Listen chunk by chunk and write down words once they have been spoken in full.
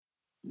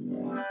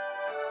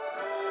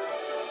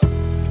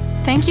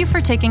Thank you for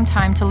taking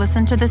time to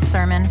listen to this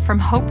sermon from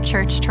Hope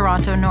Church,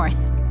 Toronto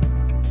North.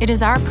 It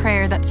is our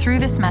prayer that through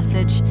this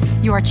message,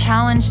 you are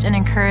challenged and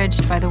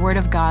encouraged by the Word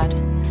of God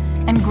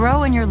and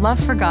grow in your love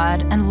for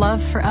God and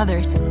love for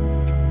others.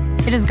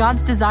 It is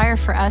God's desire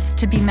for us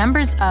to be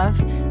members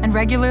of and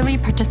regularly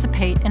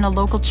participate in a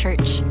local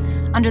church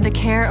under the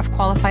care of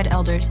qualified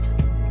elders.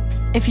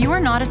 If you are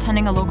not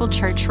attending a local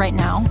church right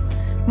now,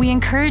 we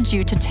encourage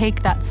you to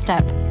take that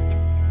step.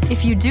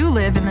 If you do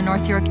live in the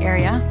North York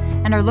area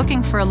and are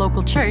looking for a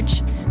local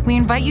church, we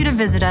invite you to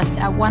visit us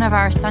at one of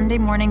our Sunday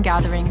morning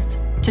gatherings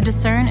to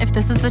discern if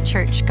this is the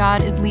church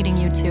God is leading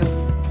you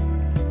to.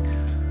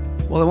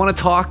 Well, I want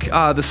to talk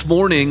this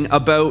morning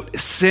about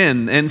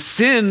sin, and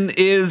sin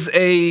is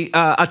a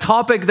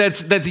topic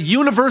that's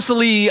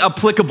universally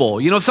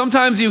applicable. You know,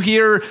 sometimes you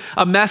hear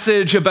a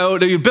message about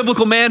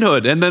biblical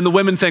manhood, and then the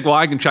women think, "Well,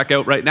 I can check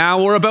out right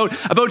now," or about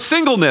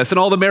singleness, and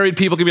all the married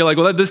people can be like,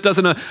 "Well, this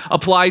doesn't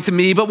apply to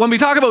me." But when we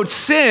talk about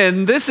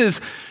sin, this is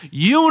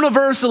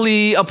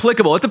universally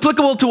applicable. It's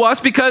applicable to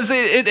us because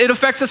it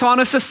affects us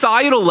on a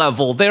societal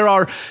level. There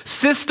are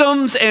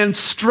systems and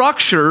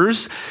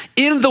structures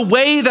in the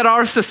way that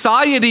our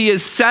society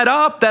is set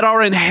up that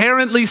are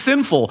inherently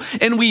sinful.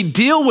 And we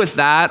deal with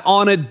that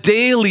on a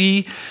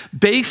daily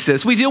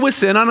basis. We deal with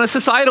sin on a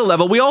societal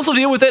level. We also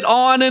deal with it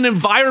on an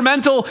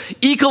environmental,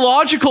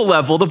 ecological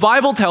level. The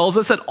Bible tells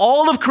us that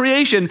all of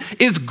creation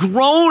is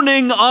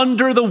groaning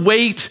under the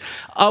weight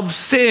of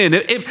sin.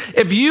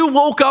 If you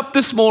woke up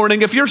this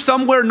morning, if you're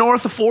somewhere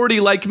north of 40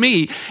 like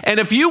me, and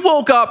if you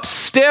woke up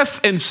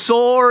stiff and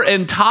sore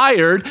and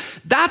tired,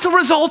 that's a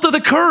result of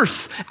the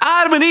curse.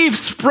 Adam and Eve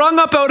sprung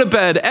up out of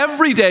bed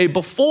every day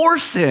before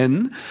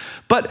sin,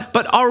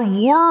 but our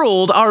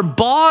world, our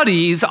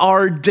bodies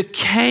are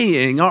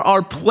decaying.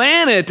 Our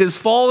planet is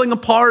falling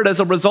apart as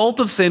a result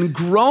of sin,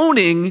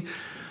 groaning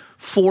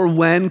for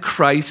when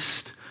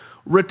Christ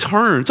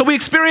return. So we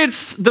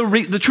experience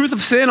the truth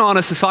of sin on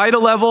a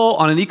societal level,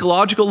 on an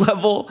ecological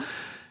level.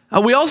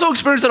 We also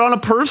experience it on a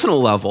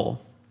personal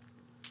level.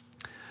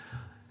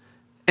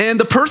 And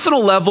the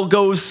personal level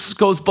goes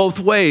both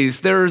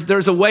ways.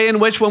 There's a way in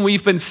which when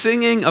we've been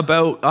singing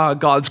about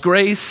God's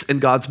grace and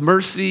God's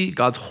mercy,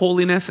 God's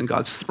holiness and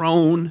God's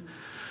throne,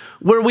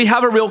 where we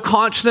have a real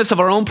consciousness of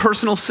our own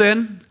personal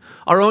sin,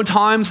 our own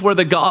times where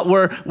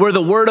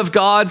the Word of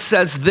God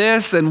says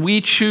this and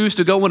we choose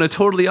to go in a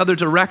totally other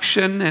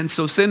direction. And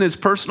so sin is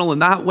personal in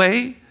that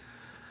way.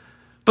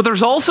 But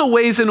there's also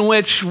ways in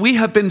which we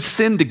have been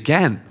sinned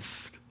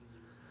against.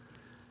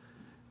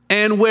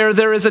 And where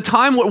there is a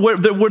time where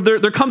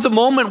there comes a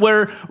moment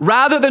where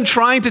rather than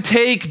trying to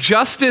take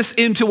justice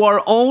into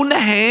our own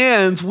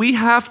hands, we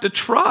have to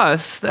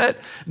trust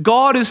that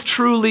God is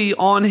truly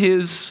on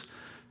his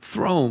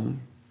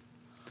throne.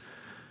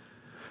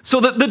 So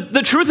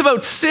the truth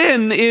about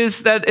sin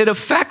is that it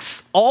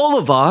affects all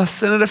of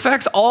us, and it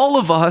affects all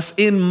of us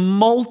in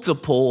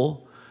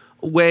multiple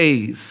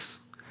ways.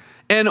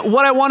 And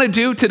what I want to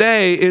do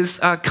today is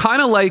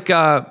kind of like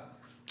a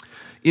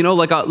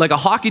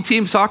hockey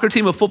team, soccer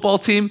team, a football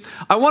team.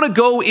 I want to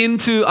go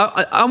into,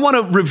 I want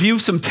to review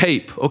some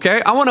tape,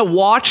 okay? I want to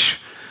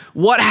watch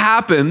what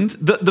happened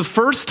the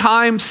first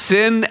time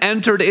sin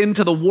entered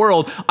into the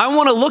world. I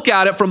want to look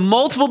at it from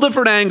multiple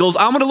different angles.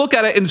 I want to look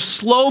at it in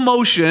slow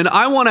motion.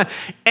 I want to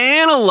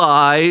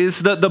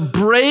analyze the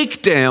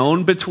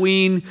breakdown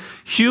between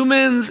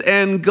humans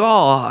and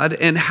God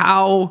and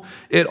how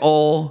it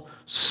all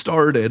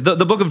started.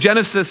 The book of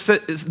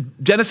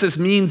Genesis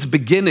means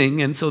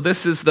beginning, and so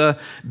this is the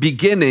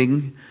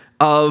beginning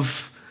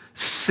of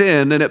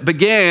sin, and it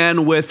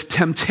began with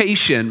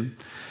temptation.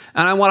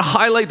 And I want to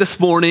highlight this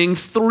morning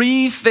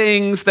 3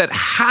 things that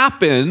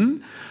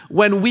happen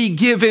when we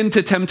give in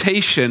to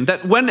temptation,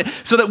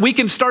 so that we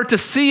can start to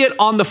see it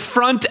on the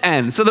front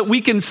end, so that we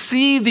can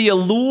see the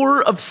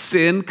allure of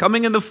sin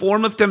coming in the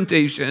form of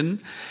temptation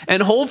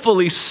and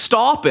hopefully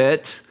stop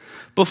it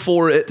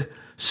before it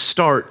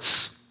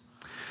starts.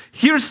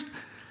 Here's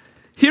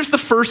the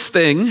first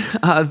thing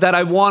that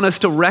I want us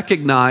to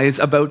recognize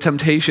about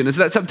temptation, is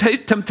that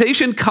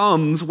temptation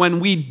comes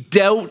when we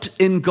doubt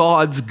in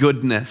God's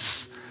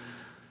goodness.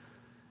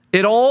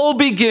 It all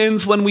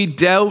begins when we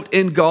doubt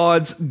in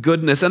God's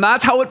goodness. And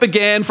that's how it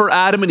began for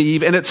Adam and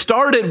Eve. And it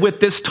started with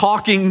this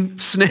talking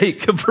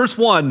snake, verse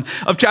 1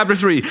 of chapter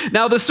 3.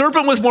 Now the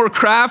serpent was more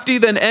crafty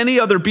than any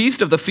other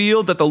beast of the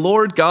field that the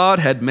Lord God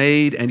had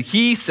made. And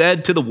he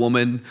said to the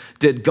woman,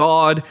 did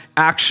God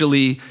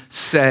actually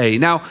say?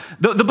 Now,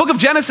 the book of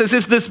Genesis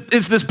is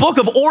this book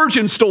of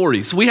origin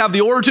stories. We have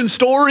the origin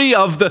story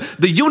of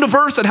the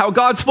universe and how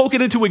God spoke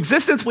it into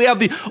existence. We have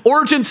the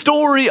origin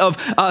story of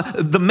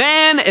the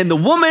man and the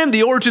woman,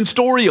 the origin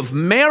story of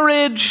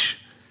marriage.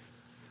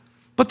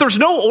 But there's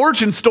no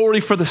origin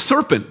story for the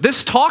serpent.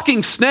 This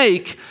talking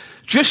snake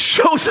just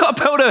shows up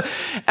out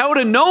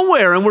of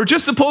nowhere, and we're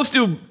just supposed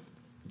to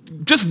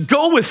just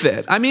go with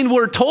it. I mean,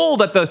 we're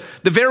told at the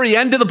very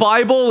end of the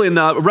Bible in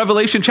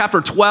Revelation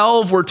chapter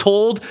 12, we're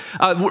told,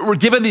 we're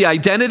given the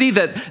identity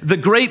that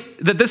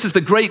this is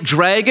the great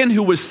dragon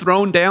who was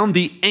thrown down,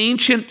 the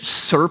ancient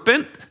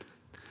serpent,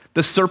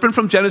 the serpent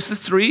from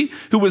Genesis 3,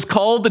 who was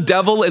called the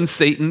devil and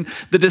Satan,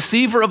 the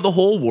deceiver of the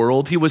whole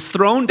world. He was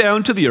thrown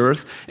down to the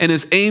earth, and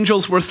his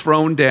angels were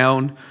thrown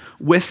down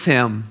with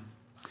him.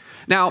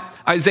 Now,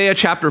 Isaiah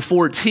chapter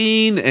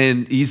 14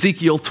 and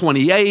Ezekiel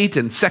 28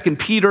 and 2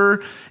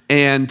 Peter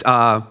and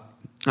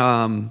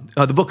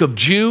the book of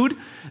Jude,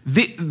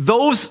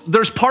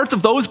 there's parts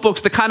of those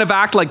books that kind of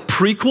act like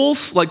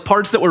prequels, like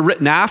parts that were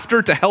written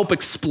after to help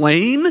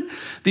explain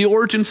the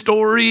origin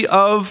story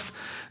of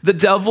the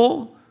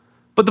devil.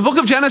 But the book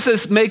of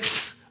Genesis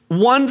makes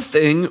one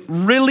thing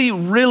really,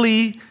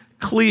 really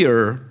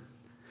clear.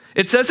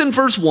 It says in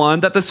verse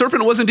 1 that the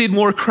serpent was indeed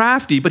more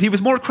crafty, but he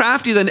was more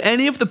crafty than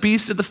any of the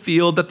beasts of the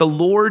field that the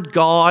Lord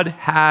God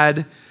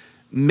had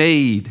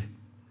made.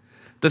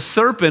 The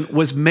serpent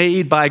was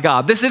made by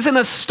God. This isn't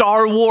a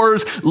Star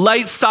Wars,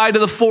 light side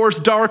of the force,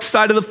 dark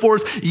side of the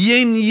force,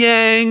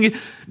 yin-yang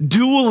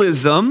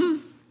dualism.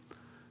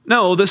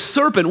 No, the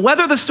serpent,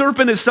 whether the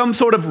serpent is some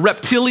sort of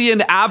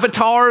reptilian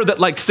avatar that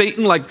like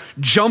Satan like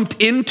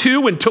jumped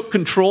into and took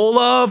control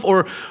of,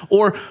 or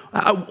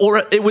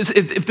it was,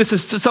 if this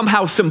is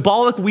somehow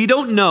symbolic, we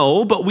don't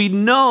know, but we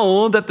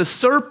know that the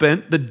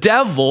serpent, the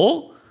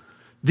devil,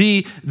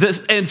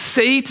 and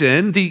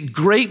Satan, the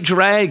great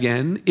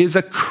dragon, is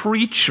a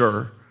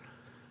creature.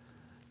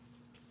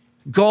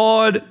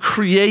 God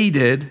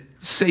created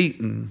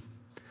Satan,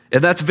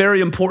 and that's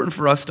very important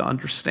for us to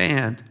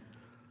understand.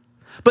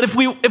 But if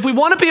we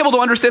want to be able to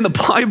understand the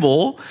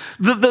Bible,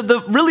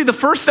 really the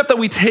first step that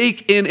we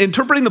take in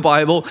interpreting the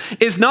Bible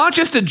is not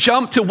just to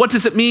jump to what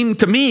does it mean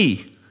to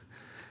me?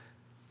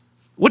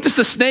 What does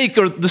the snake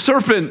or the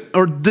serpent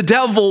or the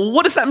devil,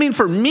 what does that mean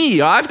for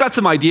me? I've got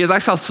some ideas. I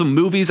saw some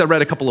movies. I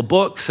read a couple of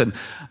books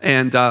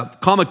and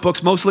comic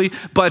books mostly.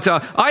 But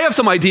I have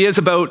some ideas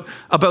about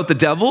the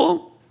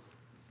devil.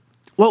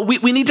 Well,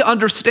 we need to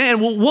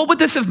understand, well, what would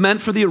this have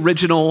meant for the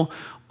original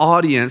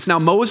audience? Now,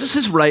 Moses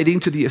is writing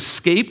to the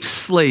escaped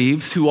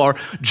slaves who are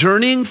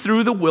journeying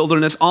through the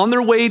wilderness on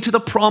their way to the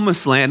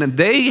promised land, and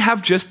they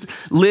have just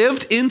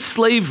lived in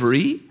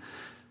slavery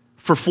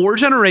for 4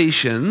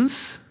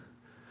 generations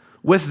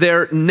with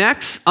their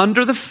necks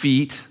under the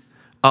feet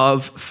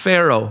of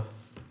Pharaoh.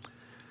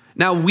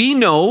 Now, we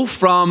know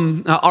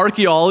from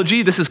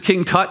archaeology, this is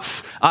King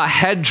Tut's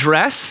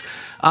headdress.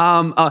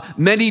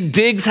 Many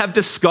digs have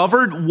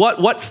discovered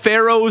what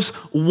pharaohs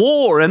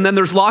wore, and then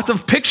there's lots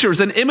of pictures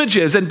and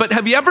images. But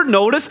have you ever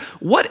noticed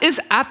what is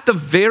at the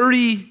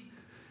very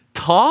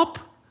top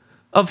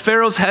of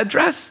Pharaoh's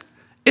headdress?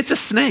 It's a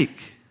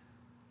snake.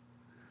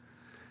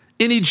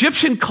 In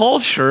Egyptian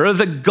culture,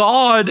 the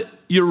god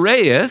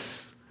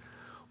Uraeus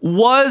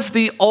was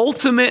the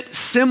ultimate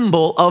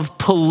symbol of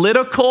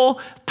political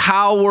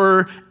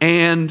power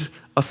and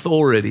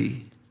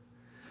authority.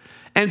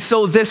 And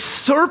so this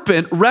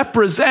serpent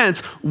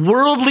represents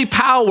worldly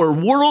power,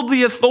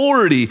 worldly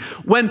authority.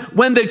 When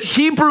the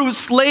Hebrew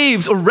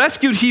slaves or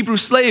rescued Hebrew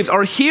slaves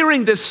are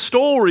hearing this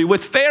story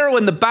with Pharaoh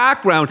in the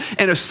background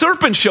and a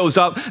serpent shows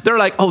up, they're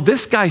like, oh,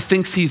 this guy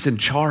thinks he's in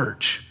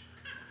charge.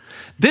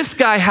 This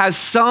guy has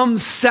some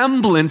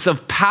semblance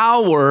of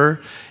power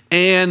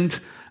and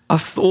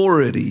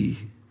authority.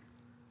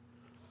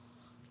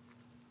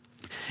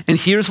 And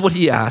here's what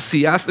he asks.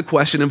 He asked the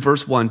question in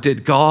verse 1,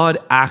 did God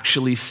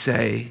actually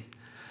say?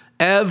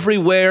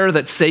 Everywhere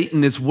that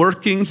Satan is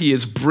working, he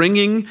is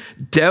bringing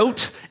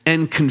doubt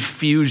and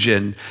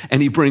confusion.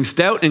 And he brings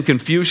doubt and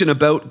confusion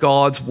about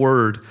God's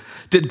word.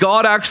 Did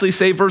God actually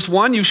say, verse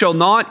 1, you shall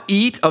not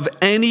eat of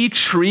any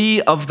tree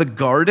of the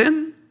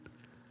garden?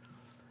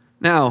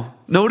 Now,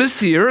 notice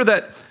here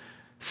that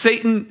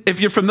Satan, if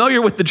you're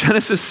familiar with the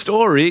Genesis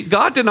story,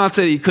 God did not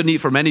say he couldn't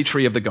eat from any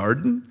tree of the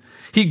garden.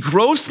 He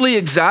grossly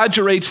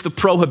exaggerates the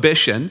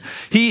prohibition.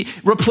 He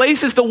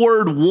replaces the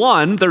word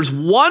one. There's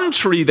one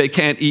tree they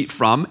can't eat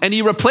from, and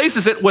he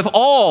replaces it with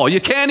all. You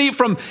can't eat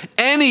from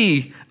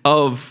any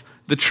of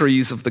the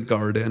trees of the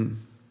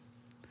garden.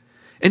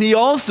 And he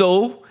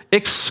also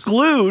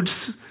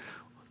excludes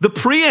the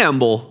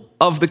preamble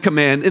of the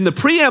command. In the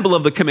preamble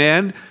of the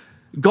command,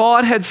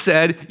 God had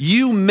said,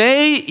 you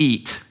may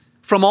eat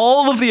from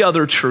all of the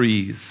other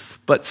trees,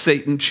 but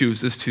Satan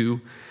chooses to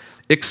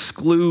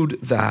exclude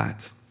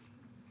that.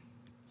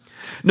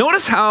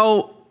 Notice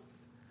how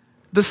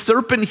the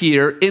serpent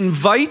here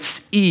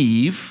invites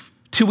Eve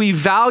to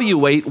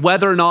evaluate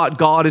whether or not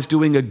God is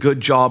doing a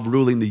good job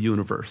ruling the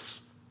universe.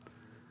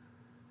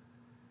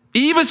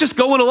 Eve is just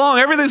going along.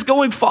 Everything's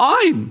going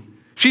fine.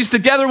 She's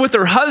together with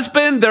her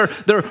husband.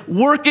 They're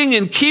working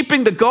and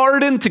keeping the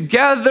garden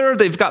together.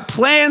 They've got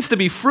plans to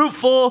be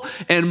fruitful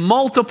and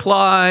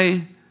multiply.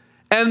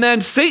 And then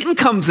Satan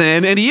comes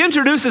in and he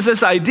introduces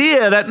this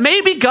idea that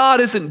maybe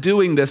God isn't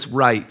doing this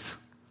right.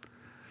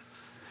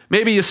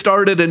 Maybe you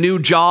started a new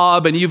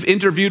job and you've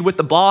interviewed with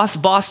the boss. The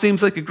boss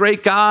seems like a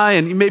great guy,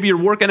 and maybe you're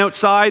working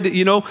outside,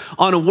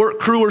 on a work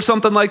crew or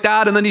something like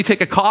that, and then you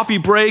take a coffee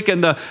break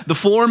and the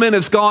foreman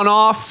has gone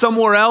off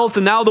somewhere else,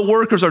 and now the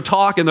workers are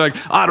talking. They're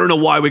like, I don't know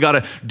why we got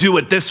to do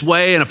it this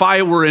way, and if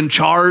I were in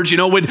charge,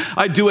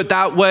 I'd do it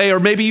that way. Or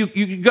maybe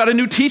you got a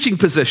new teaching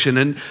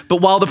position,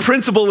 but while the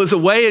principal is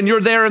away and you're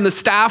there in the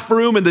staff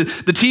room and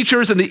the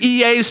teachers and the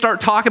EAs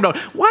start talking about,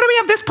 why do we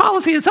have this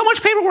policy and so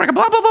much paperwork and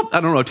blah, blah, blah.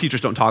 I don't know,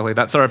 teachers don't talk like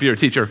that. Sorry if you're a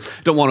teacher,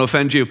 don't want to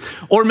offend you.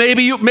 Or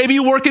maybe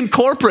you work in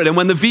corporate, and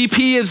when the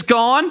VP is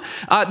gone,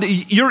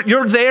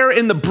 you're there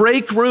in the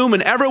break room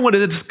and everyone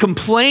is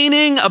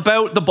complaining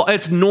about the boss.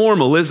 It's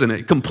normal, isn't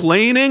it?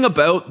 Complaining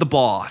about the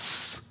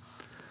boss.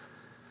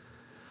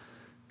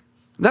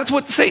 That's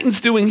what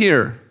Satan's doing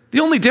here. The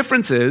only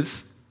difference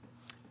is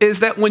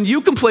that when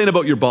you complain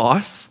about your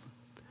boss,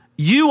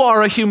 you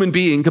are a human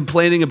being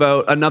complaining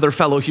about another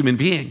fellow human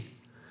being.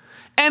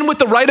 And with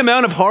the right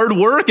amount of hard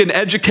work and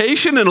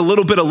education and a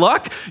little bit of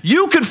luck,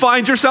 you could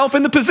find yourself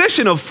in the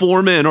position of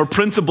foreman or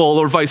principal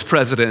or vice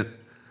president.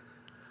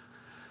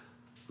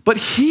 But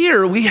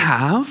here we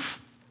have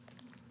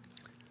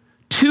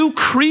two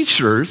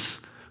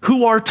creatures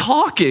who are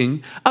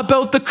talking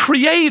about the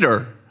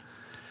Creator,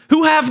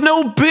 who have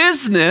no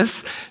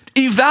business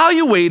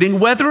evaluating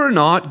whether or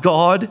not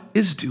God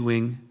is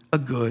doing a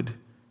good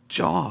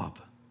job.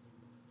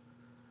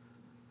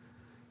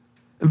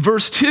 In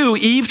verse 2,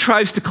 Eve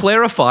tries to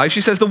clarify.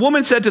 She says, the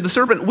woman said to the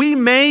serpent, we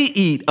may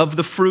eat of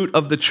the fruit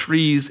of the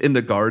trees in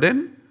the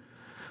garden,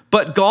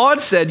 but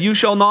God said, you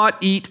shall not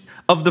eat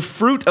of the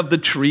fruit of the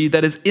tree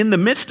that is in the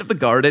midst of the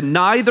garden,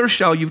 neither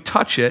shall you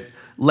touch it,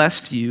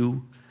 lest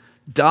you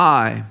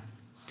die.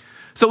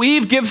 So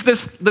Eve gives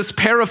this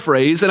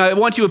paraphrase, and I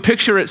want you to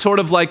picture it sort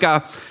of like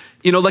a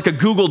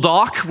Google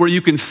Doc where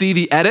you can see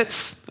the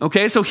edits.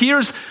 Okay, so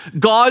here's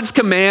God's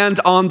command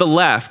on the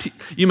left.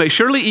 You may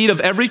surely eat of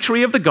every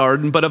tree of the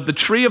garden, but of the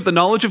tree of the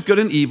knowledge of good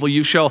and evil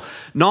you shall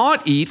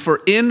not eat,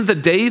 for in the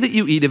day that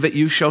you eat of it,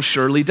 you shall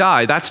surely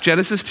die. That's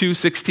Genesis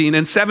 2:16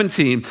 and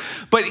 17.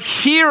 But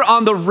here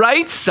on the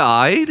right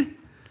side,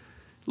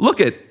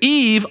 look at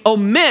Eve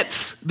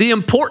omits the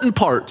important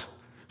part.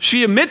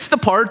 She omits the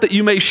part that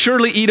you may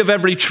surely eat of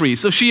every tree.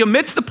 So she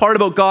omits the part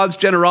about God's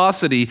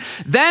generosity.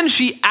 Then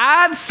she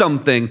adds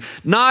something,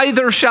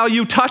 neither shall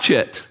you touch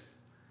it.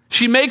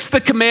 She makes the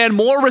command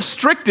more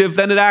restrictive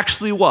than it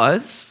actually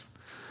was.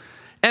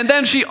 And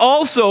then she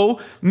also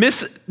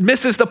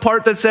misses the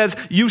part that says,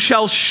 you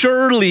shall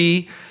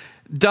surely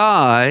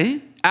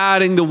die,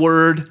 adding the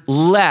word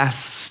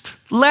lest.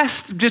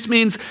 Lest just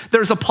means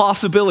there's a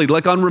possibility.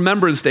 Like on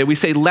Remembrance Day, we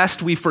say,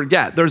 lest we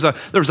forget. There's a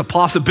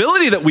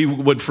possibility that we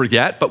would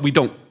forget, but we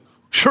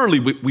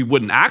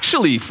wouldn't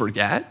actually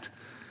forget.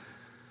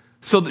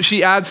 So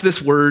she adds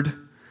this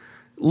word,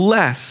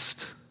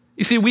 lest.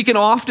 You see, we can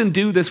often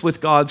do this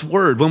with God's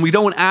word. When we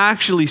don't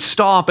actually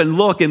stop and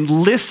look and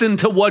listen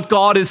to what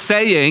God is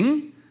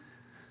saying,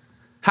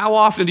 how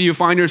often do you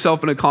find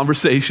yourself in a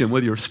conversation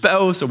with your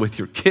spouse or with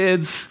your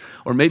kids,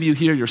 or maybe you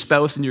hear your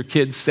spouse and your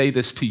kids say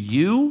this to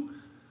you?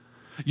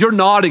 You're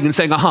nodding and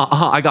saying,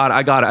 I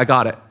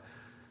got it.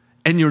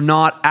 And you're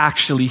not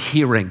actually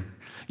hearing.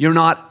 You're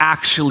not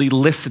actually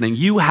listening.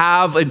 You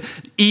have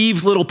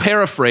Eve's little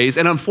paraphrase,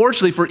 and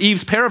unfortunately for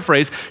Eve's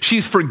paraphrase,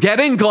 she's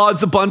forgetting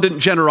God's abundant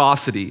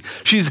generosity.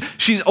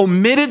 She's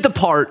omitted the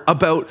part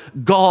about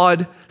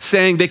God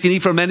saying they can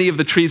eat from any of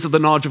the trees of the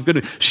knowledge of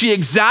good. She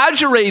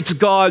exaggerates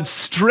God's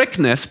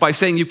strictness by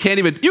saying you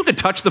could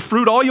touch the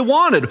fruit all you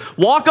wanted.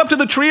 Walk up to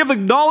the tree of the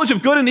knowledge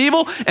of good and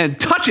evil and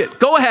touch it.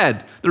 Go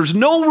ahead. There's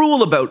no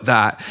rule about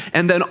that.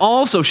 And then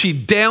also she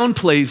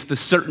downplays the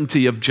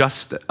certainty of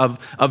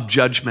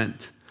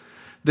judgment.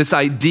 This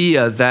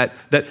idea that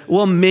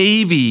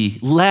maybe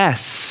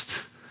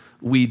lest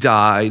we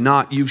die,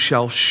 not you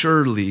shall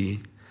surely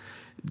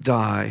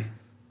die.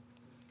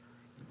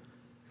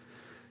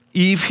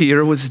 Eve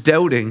here was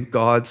doubting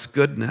God's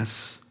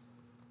goodness.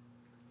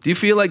 Do you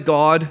feel like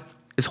God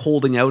is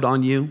holding out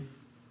on you?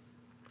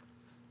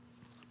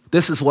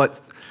 This is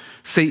what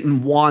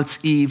Satan wants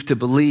Eve to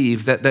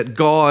believe, that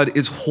God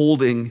is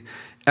holding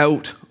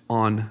out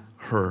on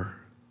her.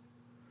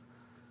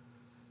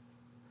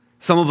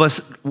 Some of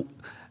us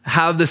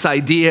have this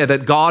idea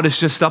that God is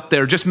just up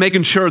there, just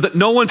making sure that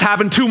no one's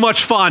having too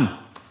much fun.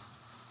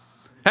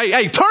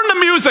 Hey, turn the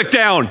music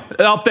down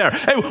up there.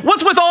 Hey,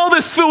 what's with all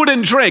this food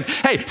and drink?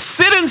 Hey,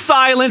 sit in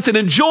silence and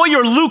enjoy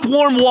your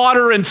lukewarm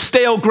water and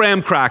stale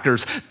graham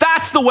crackers.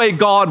 That's the way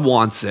God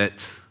wants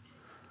it.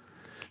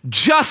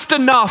 Just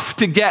enough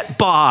to get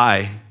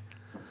by.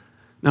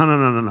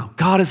 No.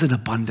 God is an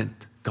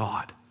abundant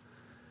God.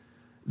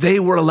 They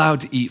were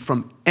allowed to eat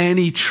from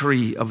any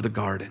tree of the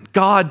garden.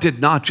 God did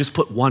not just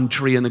put one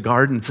tree in the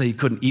garden and say you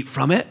couldn't eat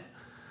from it.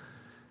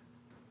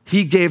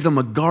 He gave them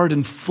a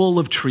garden full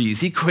of trees.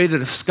 He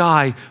created a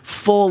sky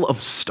full of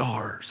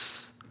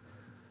stars.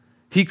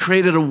 He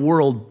created a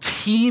world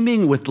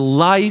teeming with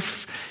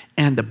life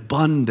and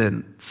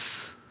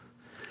abundance.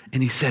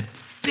 And he said,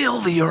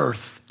 fill the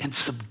earth and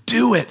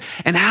subdue it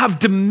and have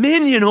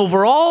dominion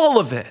over all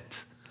of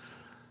it.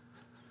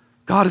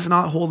 God is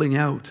not holding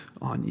out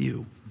on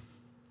you.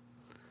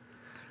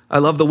 I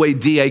love the way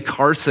D.A.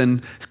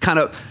 Carson kind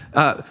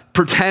of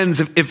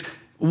pretends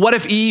what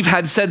if Eve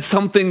had said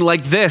something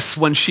like this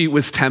when she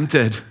was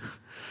tempted?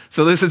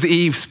 So this is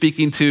Eve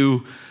speaking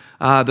to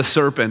the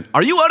serpent.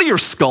 Are you out of your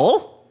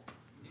skull?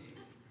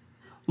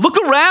 Look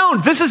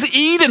around. This is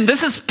Eden.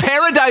 This is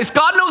paradise.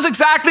 God knows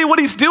exactly what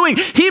he's doing.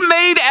 He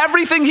made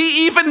everything.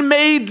 He even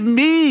made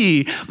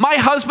me. My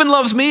husband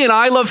loves me and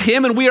I love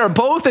him, and we are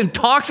both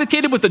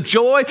intoxicated with the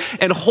joy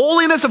and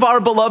holiness of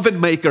our beloved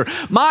maker.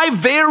 My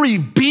very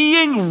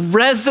being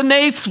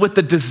resonates with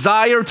the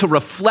desire to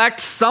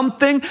reflect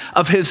something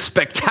of his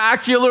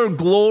spectacular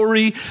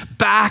glory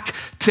back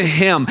to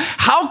him.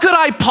 How could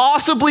I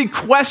possibly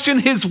question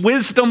his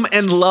wisdom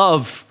and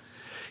love?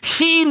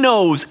 He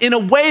knows in a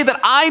way that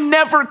I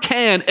never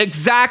can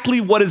exactly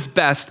what is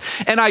best,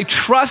 and I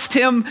trust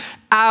him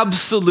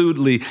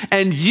absolutely.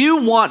 And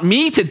you want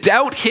me to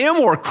doubt him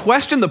or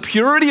question the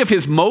purity of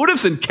his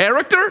motives and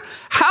character?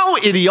 How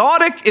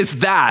idiotic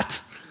is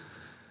that?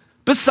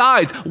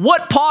 Besides,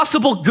 what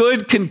possible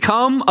good can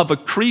come of a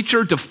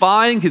creature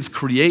defying his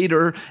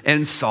creator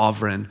and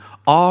sovereign?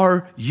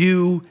 Are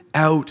you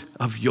out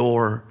of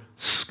your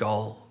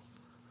skull?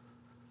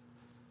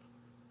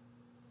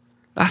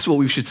 That's what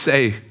we should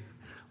say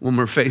when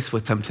we're faced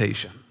with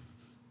temptation.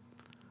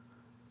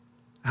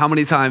 How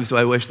many times do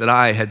I wish that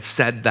I had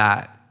said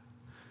that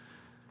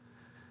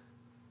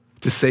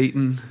to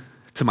Satan,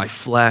 to my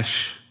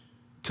flesh,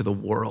 to the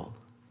world,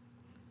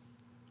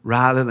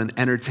 rather than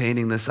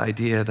entertaining this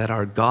idea that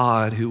our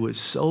God, who is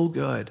so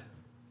good,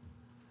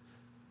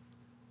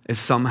 is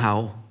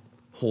somehow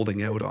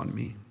holding out on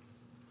me.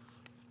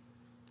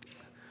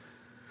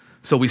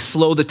 So we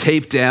slow the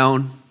tape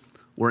down.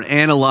 We're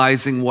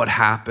analyzing what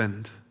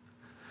happened,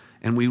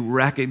 and we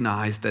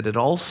recognize that it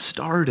all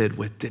started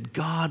with, did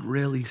God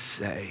really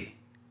say?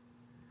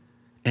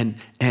 And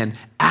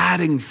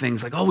adding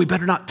things like, oh, we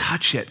better not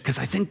touch it because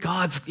I think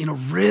God's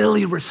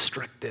really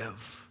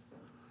restrictive.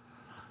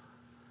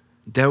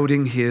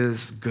 Doubting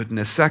his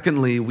goodness.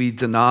 Secondly, we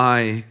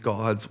deny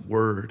God's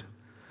word.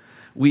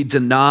 We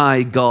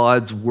deny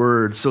God's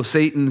word. So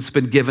Satan's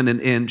been given an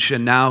inch,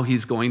 and now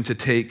he's going to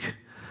take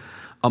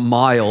a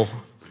mile.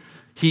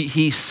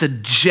 He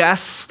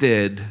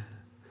suggested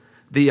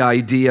the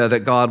idea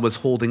that God was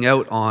holding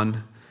out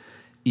on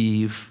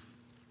Eve,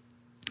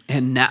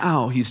 and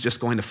now he's just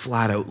going to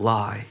flat out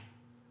lie.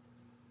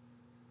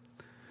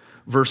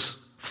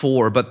 Verse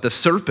 4, but the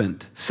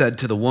serpent said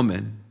to the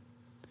woman,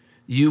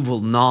 you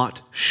will not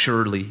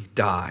surely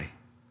die.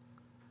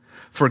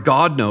 For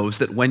God knows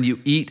that when you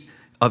eat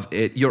of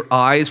it, your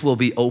eyes will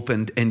be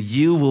opened and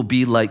you will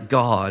be like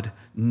God,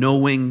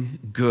 knowing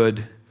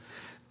good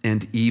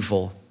and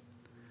evil.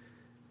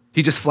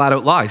 He just flat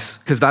out lies,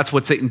 because that's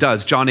what Satan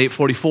does. John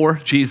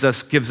 8:44,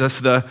 Jesus gives us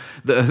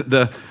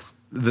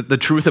the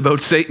truth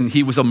about Satan.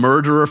 He was a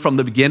murderer from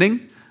the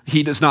beginning.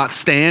 He does not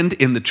stand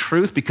in the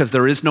truth because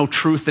there is no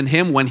truth in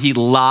him. When he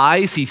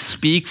lies, he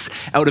speaks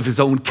out of his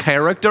own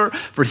character,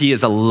 for he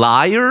is a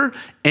liar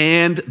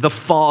and the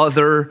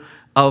father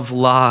of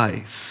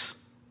lies.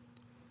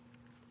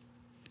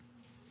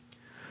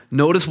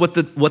 Notice what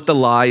the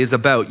lie is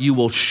about. You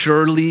will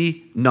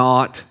surely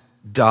not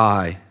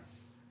die.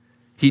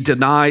 He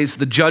denies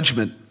the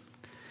judgment.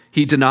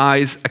 He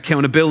denies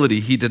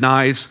accountability. He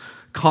denies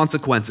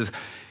consequences.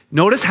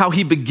 Notice how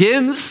he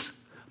begins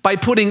by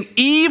putting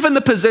Eve in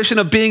the position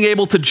of being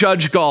able to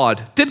judge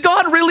God. Did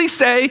God really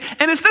say,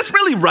 and is this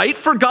really right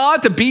for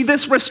God to be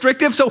this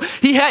restrictive? So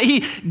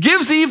he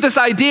gives Eve this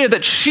idea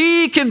that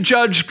she can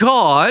judge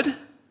God,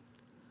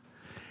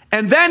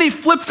 and then he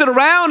flips it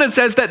around and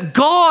says that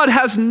God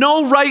has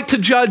no right to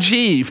judge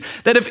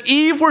Eve. That if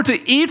Eve were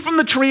to eat from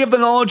the tree of the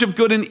knowledge of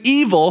good and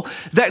evil,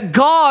 that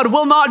God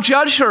will not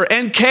judge her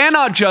and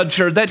cannot judge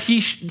her, that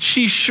she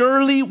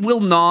surely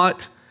will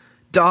not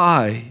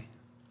die.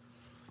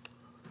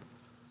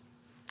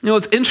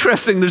 It's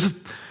interesting. There's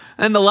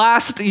in the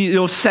last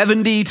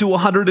 70 to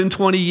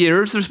 120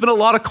 years, there's been a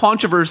lot of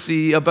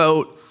controversy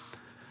about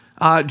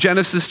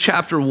Genesis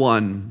chapter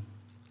 1.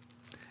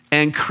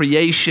 And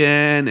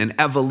creation and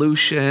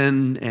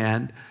evolution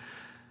and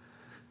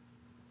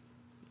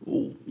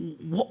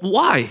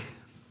why?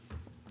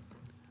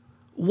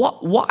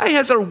 Why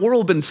has our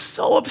world been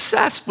so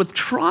obsessed with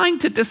trying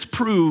to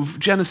disprove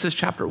Genesis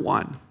chapter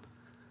 1?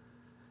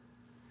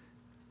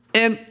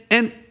 And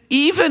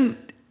even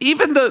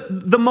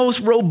the most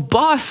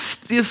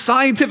robust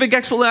scientific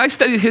explanation, I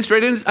studied history,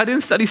 I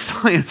didn't study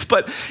science,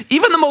 but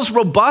even the most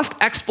robust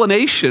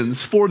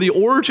explanations for the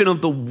origin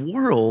of the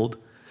world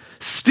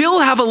still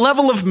have a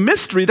level of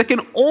mystery that can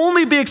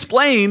only be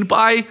explained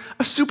by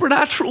a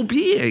supernatural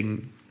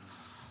being.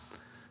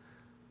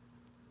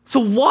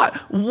 So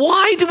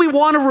why do we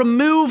want to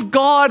remove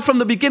God from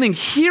the beginning?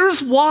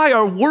 Here's why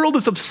our world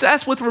is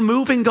obsessed with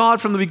removing God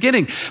from the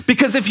beginning.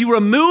 Because if you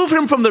remove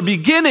him from the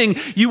beginning,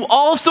 you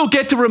also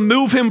get to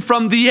remove him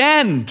from the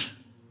end.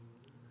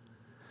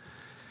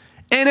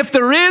 And if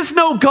there is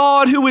no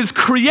God who is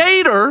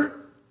creator,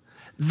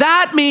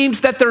 that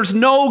means that there's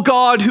no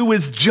God who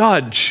is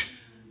judge.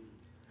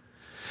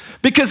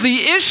 Because the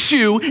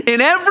issue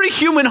in every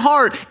human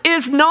heart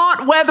is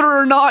not whether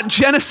or not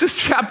Genesis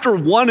chapter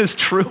 1 is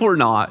true or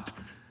not.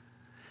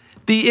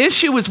 The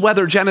issue is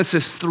whether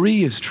Genesis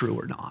 3 is true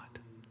or not.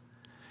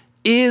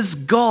 Is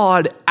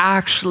God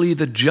actually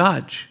the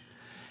judge?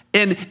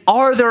 And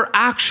are there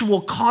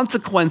actual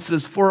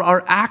consequences for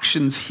our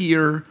actions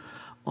here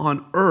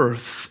on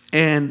earth?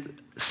 And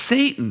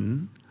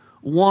Satan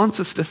wants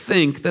us to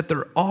think that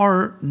there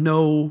are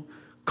no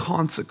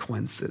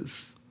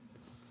consequences.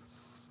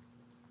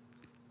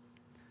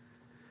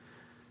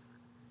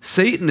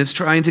 Satan is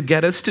trying to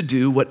get us to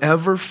do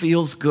whatever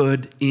feels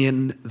good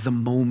in the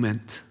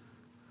moment.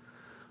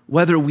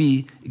 Whether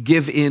we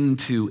give in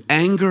to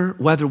anger,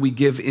 whether we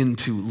give in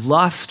to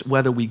lust,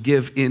 whether we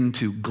give in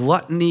to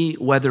gluttony,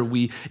 whether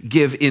we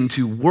give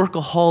into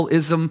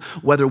workaholism,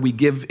 whether we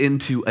give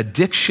into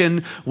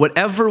addiction,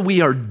 whatever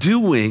we are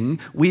doing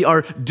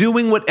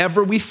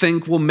whatever we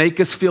think will make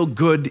us feel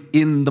good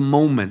in the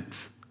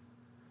moment.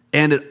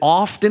 And it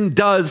often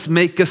does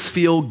make us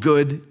feel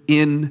good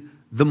in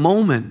the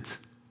moment.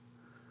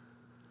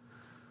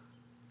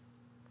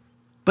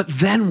 But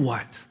then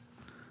what?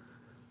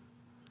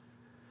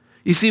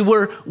 You see,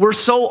 we're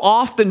so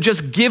often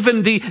just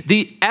given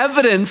the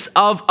evidence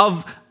of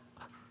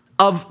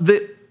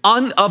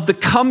the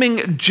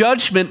coming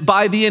judgment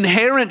by the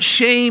inherent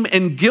shame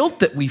and guilt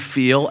that we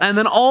feel, and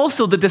then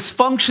also the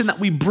dysfunction that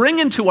we bring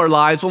into our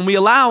lives when we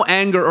allow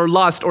anger or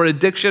lust or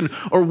addiction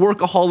or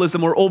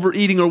workaholism or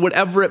overeating or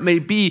whatever it may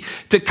be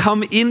to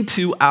come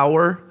into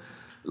our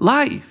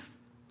life.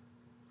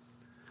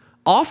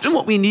 Often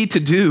what we need to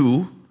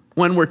do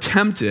when we're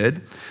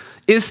tempted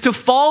is to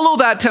follow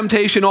that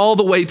temptation all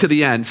the way to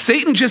the end.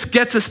 Satan just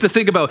gets us to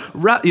think about,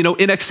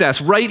 in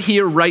excess, right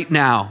here, right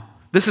now.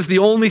 This is the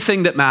only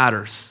thing that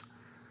matters.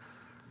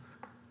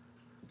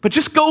 But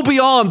just go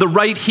beyond the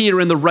right here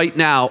and the right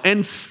now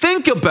and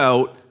think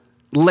about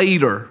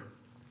later.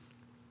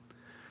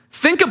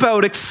 Think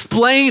about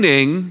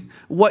explaining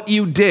what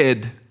you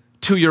did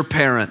to your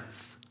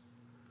parents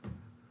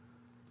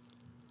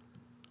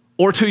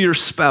or to your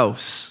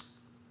spouse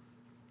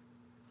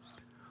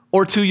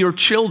or to your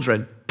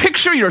children.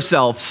 Picture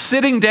yourself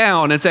sitting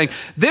down and saying,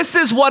 this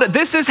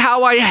is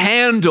how I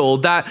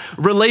handled that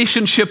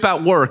relationship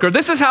at work, or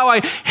this is how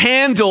I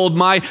handled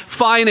my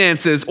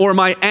finances or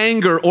my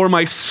anger or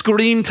my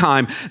screen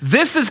time.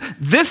 This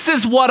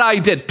is what I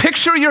did.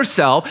 Picture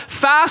yourself,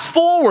 fast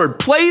forward,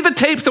 play the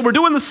tapes, and we're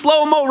doing the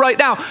slow-mo right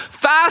now.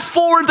 Fast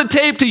forward the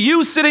tape to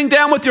you sitting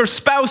down with your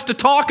spouse to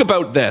talk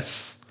about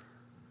this.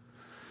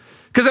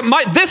 Because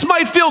this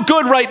might feel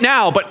good right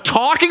now, but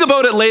talking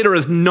about it later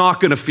is not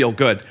going to feel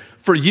good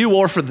for you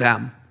or for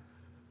them.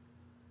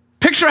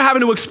 Picture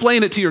having to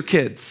explain it to your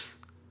kids.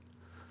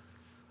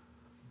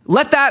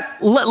 Play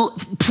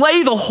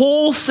the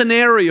whole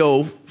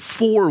scenario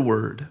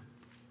forward.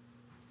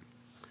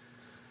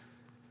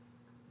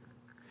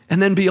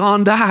 And then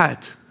beyond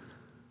that,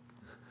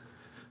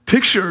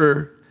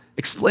 picture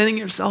explaining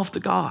yourself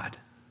to God.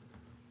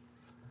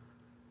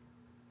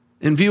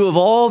 In view of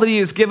all that he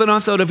has given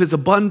us out of his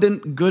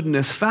abundant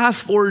goodness,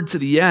 fast forward to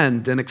the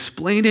end and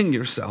explaining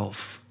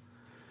yourself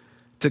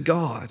to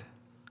God.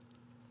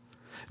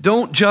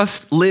 Don't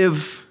just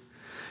live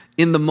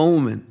in the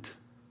moment.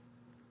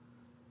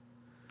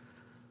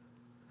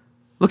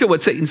 Look at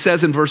what Satan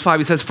says in verse 5.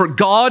 He says, "For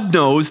God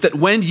knows that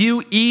when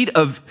you eat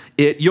of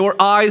it,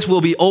 your eyes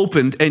will be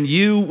opened and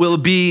you will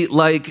be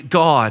like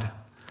God."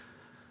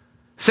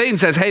 Satan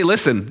says, hey,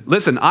 listen,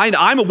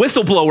 I'm a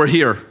whistleblower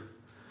here.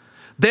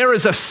 There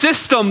is a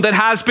system that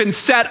has been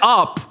set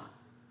up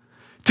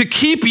to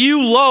keep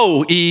you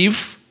low,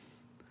 Eve.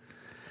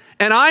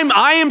 And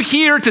I am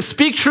here to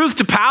speak truth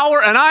to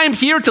power, and I am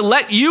here to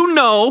let you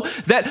know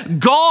that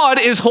God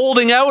is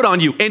holding out on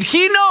you. And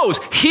he knows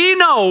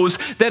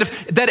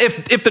that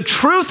if the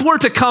truth were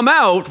to come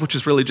out, which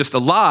is really just a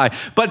lie,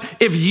 but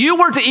if you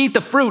were to eat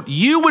the fruit,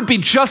 you would be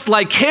just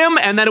like him,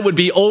 and then it would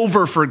be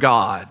over for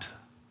God.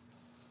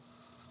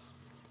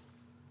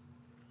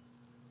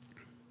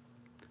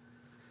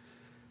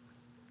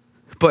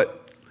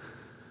 But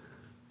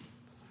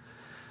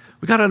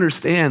we got to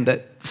understand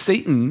that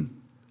Satan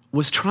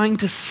was trying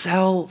to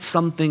sell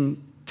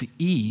something to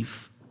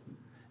Eve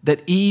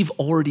that Eve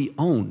already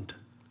owned.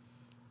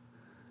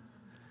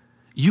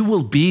 You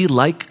will be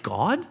like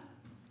God?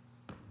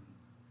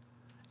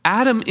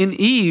 Adam and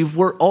Eve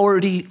were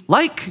already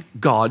like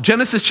God.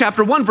 Genesis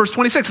chapter 1, verse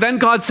 26. Then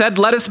God said,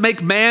 "Let us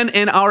make man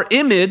in our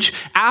image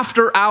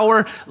after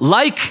our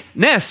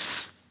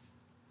likeness."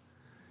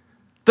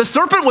 The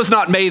serpent was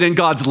not made in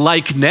God's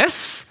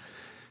likeness.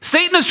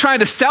 Satan is trying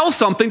to sell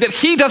something that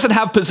he doesn't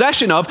have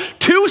possession of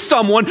to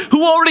someone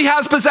who already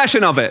has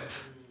possession of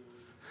it.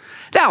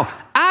 Now,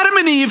 Adam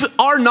and Eve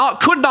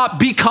could not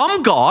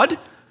become God.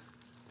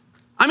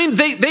 I mean,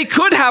 they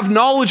could have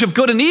knowledge of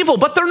good and evil,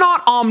 but they're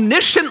not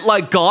omniscient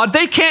like God.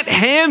 They can't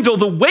handle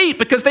the weight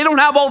because they don't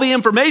have all the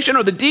information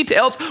or the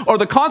details or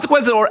the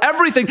consequences or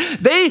everything.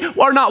 They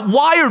are not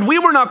wired. We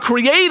were not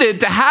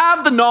created to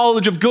have the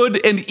knowledge of good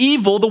and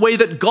evil the way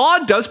that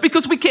God does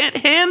because we can't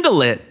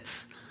handle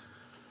it.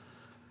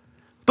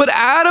 But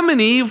Adam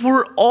and Eve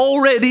were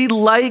already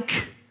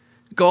like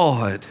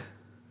God.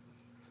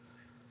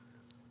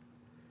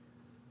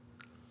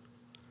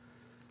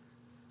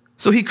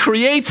 So he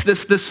creates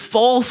this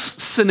false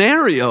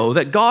scenario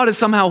that God is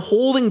somehow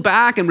holding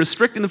back and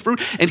restricting the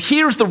fruit. And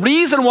here's the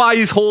reason why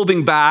he's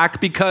holding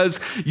back, because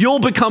you'll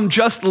become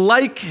just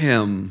like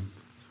him.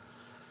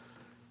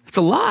 It's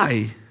a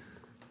lie.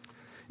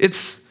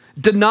 It's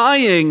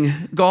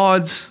denying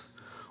God's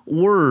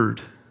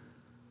word.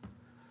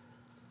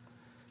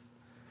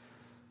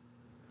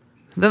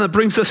 And then that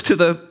brings us to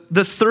the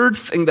third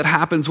thing that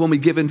happens when we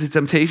give into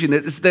temptation.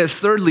 It's this.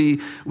 Thirdly,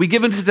 we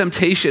give into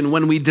temptation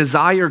when we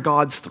desire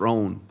God's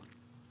throne.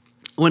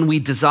 When we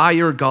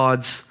desire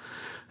God's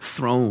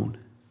throne.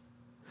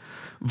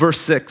 Verse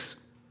 6.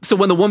 So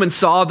when the woman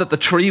saw that the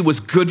tree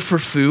was good for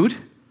food,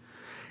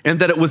 and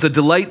that it was a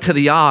delight to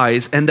the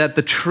eyes, and that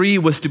the tree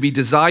was to be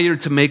desired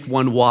to make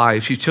one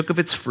wise, she took of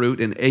its fruit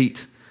and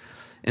ate.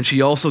 And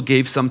she also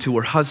gave some to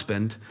her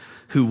husband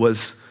who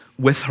was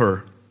with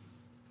her.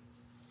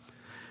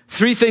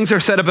 Three things are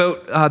said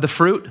about the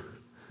fruit.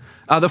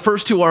 The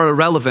first two are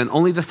irrelevant.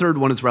 Only the third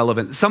one is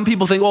relevant. Some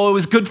people think, oh, it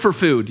was good for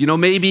food.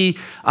 Maybe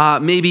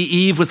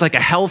Eve was like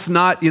a health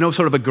nut,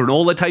 sort of a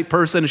granola type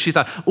person. And she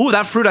thought, oh,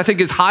 that fruit I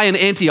think is high in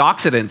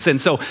antioxidants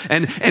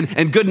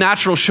and good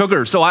natural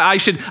sugar. So I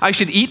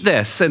should eat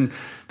this, and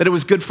that it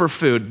was good for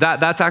food.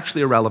 That's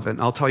actually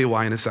irrelevant. I'll tell you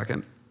why in a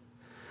second.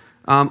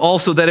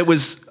 Also that it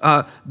was,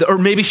 or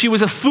maybe she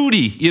was a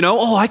foodie,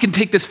 I can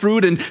take this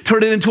fruit and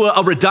turn it into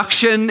a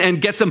reduction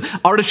and get some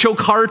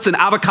artichoke hearts and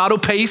avocado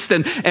paste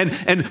and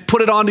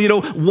put it on,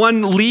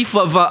 one leaf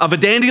of a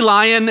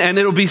dandelion, and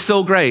it'll be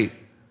so great.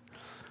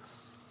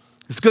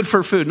 It's good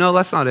for food. No,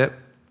 that's not it.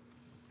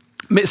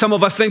 Some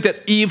of us think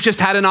that Eve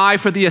just had an eye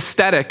for the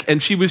aesthetic,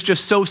 and she was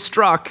just so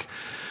struck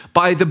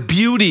by the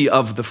beauty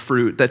of the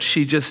fruit that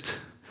she just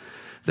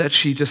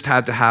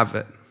had to have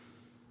it.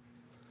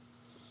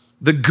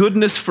 The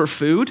goodness for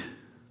food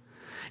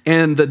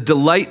and the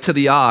delight to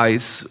the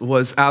eyes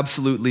was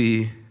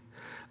absolutely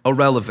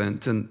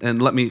irrelevant.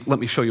 And let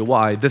me show you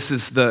why. This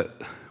is the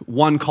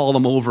one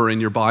column over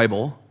in your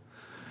Bible.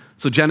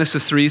 So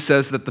Genesis 3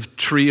 says that the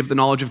tree of the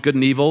knowledge of good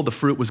and evil, the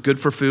fruit was good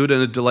for food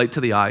and a delight to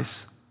the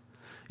eyes.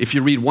 If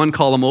you read one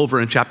column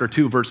over in chapter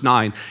 2, verse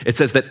 9, it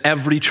says that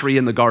every tree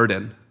in the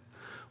garden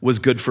was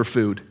good for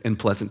food and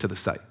pleasant to the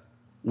sight.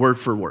 Word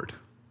for word.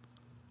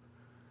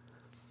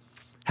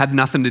 Had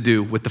nothing to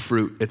do with the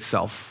fruit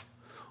itself.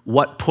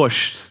 What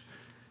pushed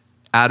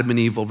Adam and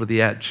Eve over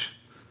the edge?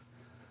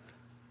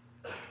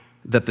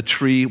 That the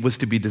tree was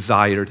to be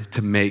desired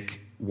to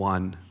make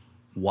one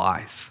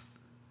wise.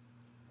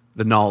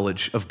 The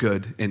knowledge of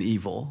good and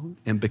evil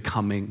and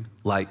becoming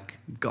like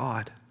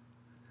God.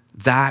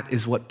 That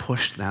is what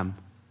pushed them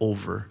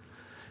over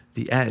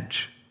the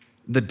edge.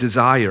 The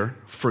desire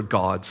for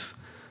God's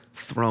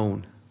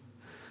throne.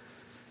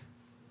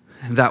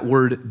 That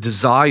word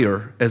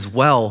desire as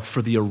well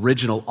for the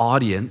original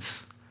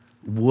audience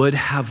would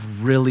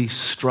have really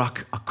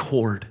struck a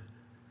chord.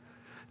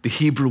 The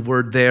Hebrew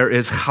word there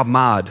is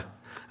hamad.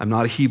 I'm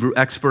not a Hebrew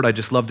expert. I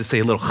just love to say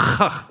a little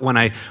ch when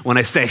I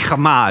say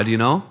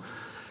hamad,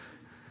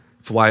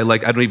 That's why I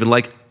don't even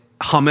like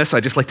hummus. I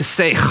just like to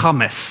say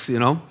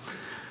hummus,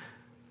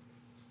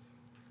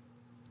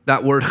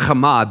 That word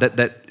hamad,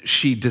 that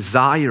she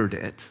desired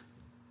it,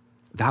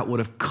 that would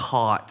have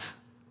caught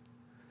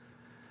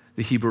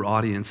the Hebrew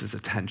audience's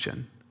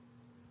attention,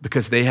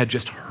 because they had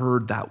just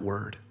heard that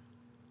word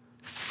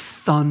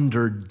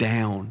thundered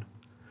down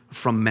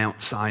from Mount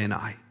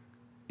Sinai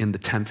in the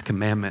 10th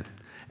commandment,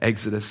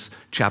 Exodus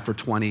chapter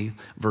 20,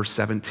 verse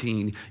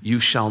 17. You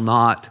shall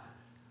not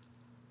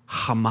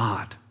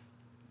hamad.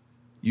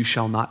 You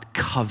shall not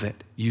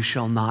covet. You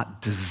shall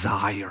not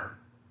desire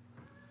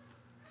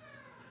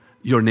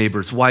your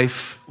neighbor's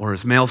wife or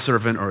his male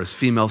servant or his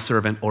female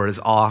servant or his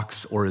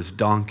ox or his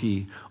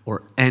donkey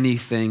or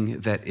anything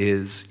that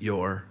is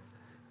your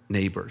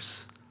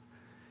neighbor's.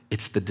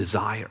 It's the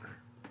desire.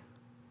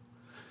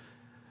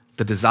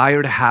 The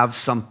desire to have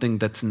something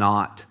that's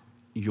not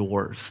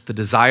yours. The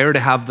desire to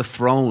have the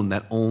throne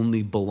that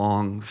only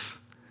belongs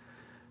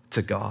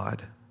to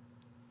God.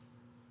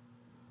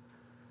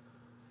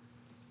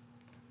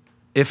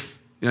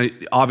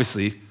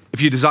 Obviously,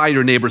 if you desire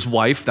your neighbor's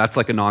wife, that's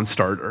like a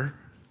non-starter.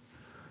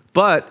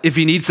 But if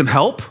you need some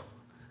help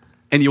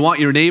and you want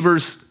your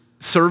neighbor's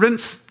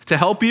servants to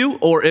help you,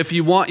 or if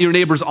you want your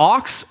neighbor's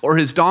ox or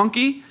his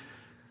donkey,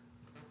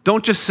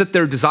 don't just sit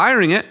there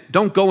desiring it.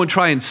 Don't go and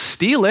try and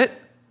steal it.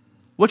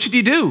 What should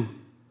you do?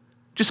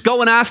 Just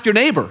go and ask your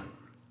neighbor.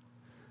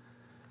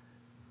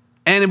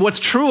 And what's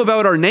true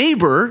about our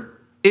neighbor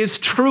is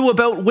true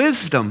about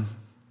wisdom,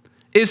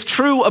 is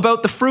true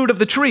about the fruit of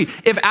the tree.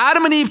 If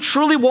Adam and Eve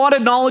truly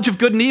wanted knowledge of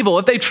good and evil,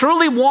 if they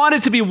truly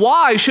wanted to be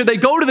wise, should they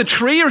go to the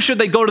tree or should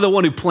they go to the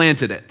one who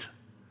planted it?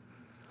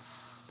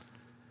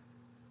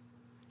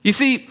 You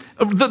see,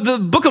 the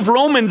book of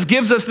Romans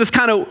gives us this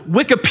kind of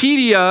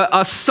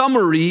Wikipedia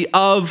summary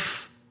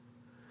of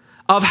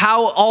of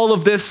how all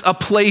of this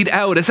played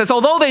out. It says,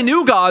 although they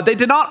knew God, they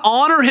did not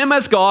honor him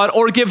as God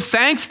or give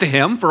thanks to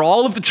him for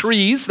all of the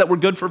trees that were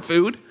good for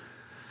food,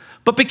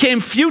 but became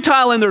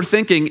futile in their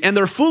thinking, and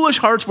their foolish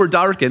hearts were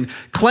darkened.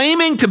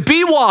 Claiming to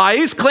be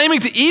wise, claiming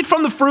to eat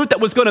from the fruit that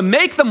was going to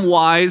make them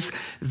wise,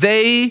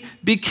 they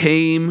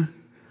became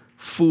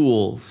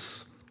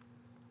fools.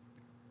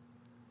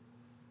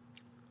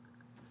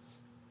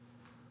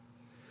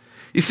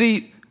 You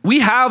see, we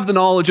have the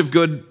knowledge of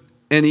good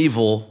and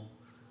evil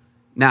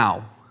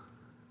now.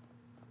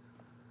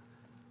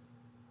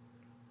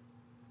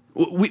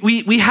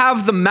 We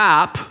have the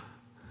map,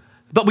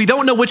 but we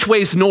don't know which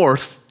way's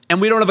north, and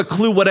we don't have a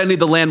clue what any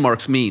of the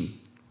landmarks mean.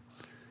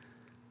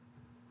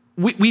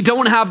 We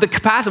don't have the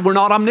capacity. We're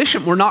not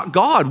omniscient. We're not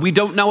God. We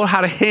don't know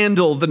how to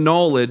handle the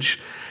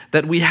knowledge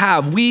that we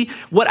have.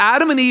 What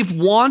Adam and Eve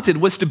wanted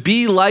was to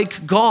be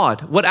like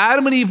God. What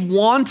Adam and Eve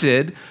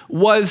wanted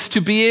was to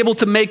be able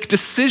to make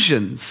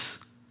decisions.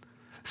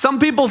 Some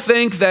people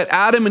think that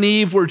Adam and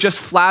Eve were just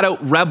flat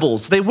out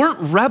rebels. They weren't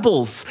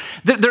rebels.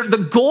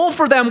 The goal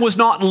for them was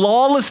not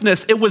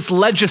lawlessness, it was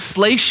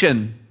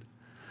legislation.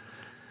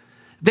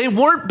 They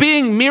weren't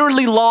being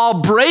merely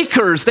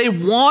lawbreakers. They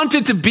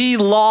wanted to be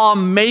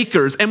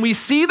lawmakers. And we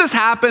see this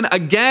happen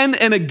again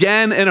and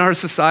again in our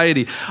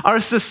society. Our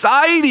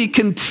society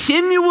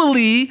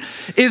continually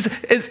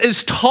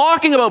is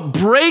talking about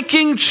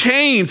breaking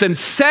chains and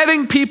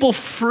setting people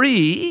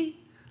free.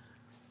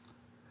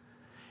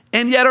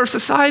 And yet our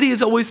society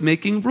is always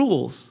making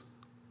rules.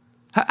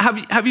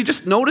 Have you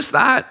just noticed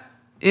that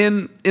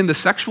in the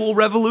sexual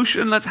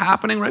revolution that's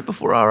happening right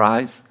before our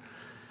eyes?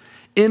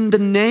 In the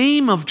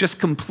name of just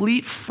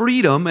complete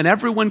freedom and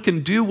everyone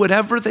can do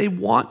whatever they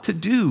want to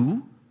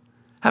do,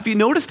 have you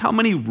noticed how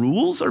many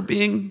rules are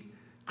being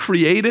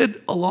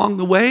created along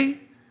the way?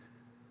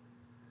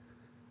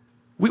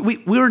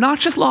 We're not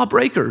just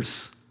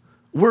lawbreakers,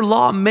 we're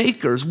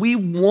lawmakers. We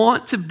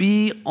want to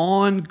be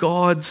on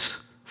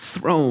God's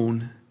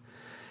throne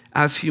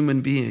as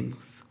human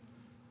beings.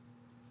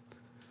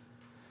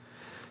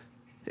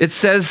 It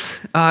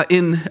says at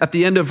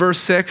the end of verse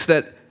 6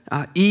 that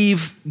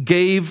Eve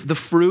gave the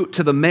fruit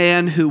to the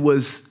man who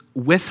was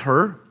with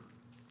her.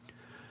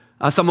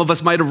 Some of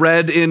us might have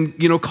read in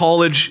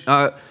college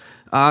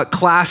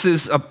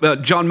classes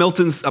John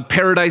Milton's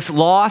Paradise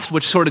Lost,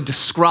 which sort of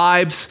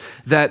describes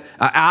that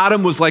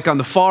Adam was like on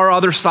the far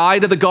other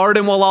side of the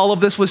garden while all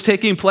of this was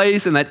taking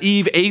place, and that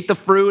Eve ate the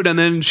fruit, and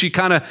then she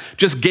kind of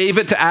just gave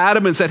it to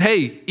Adam and said,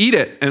 "Hey, eat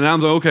it." And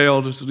Adam's like, "Okay,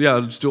 I'll just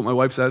do what my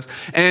wife says,"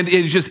 and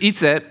he just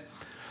eats it.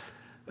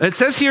 It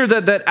says here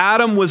that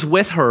Adam was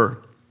with her.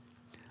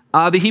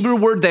 The Hebrew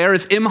word there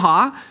is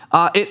imha.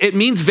 It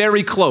means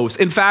very close.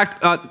 In fact,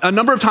 a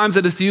number of times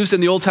that it's used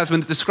in the Old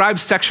Testament, it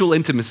describes sexual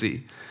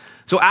intimacy.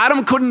 So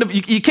Adam couldn't have,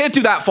 you can't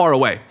do that far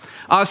away.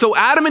 So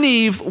Adam and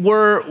Eve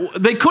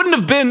they couldn't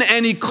have been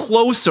any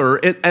closer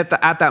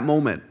at that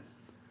moment.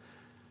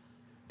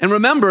 And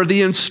remember,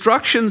 the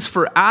instructions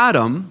for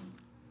Adam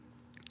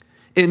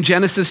in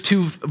Genesis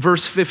 2,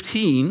 verse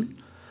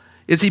 15,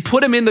 is he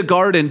put him in the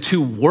garden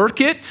to work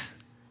it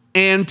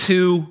and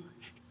to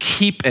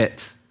keep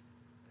it.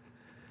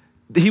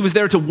 He was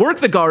there to work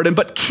the garden,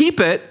 but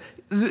keep it.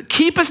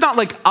 Keep is not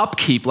like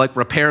upkeep, like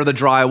repair the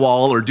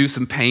drywall or do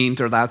some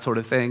paint or that sort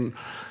of thing.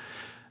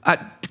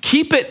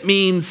 Keep it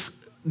means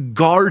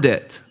guard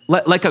it,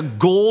 like a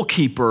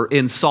goalkeeper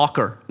in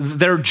soccer.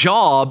 Their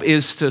job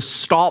is to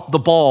stop the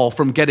ball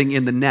from getting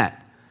in the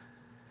net.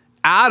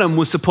 Adam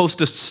was supposed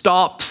to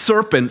stop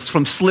serpents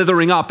from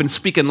slithering up and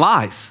speaking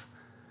lies.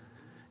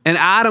 And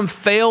Adam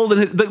failed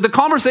in the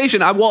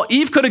conversation.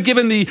 Eve could have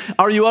given the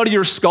 "are you out of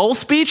your skull"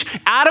 speech.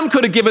 Adam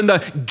could have given the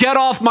 "get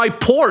off my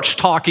porch,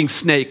 talking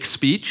snake"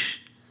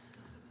 speech.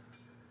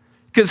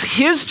 Because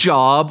his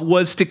job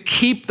was to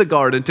keep the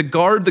garden, to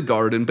guard the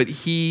garden, but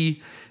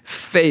he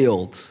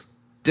failed,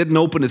 didn't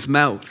open his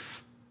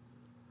mouth.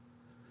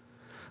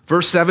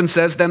 Verse 7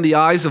 says, "Then the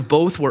eyes of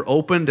both were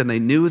opened, and they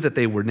knew that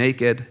they were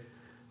naked.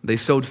 They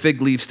sewed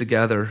fig leaves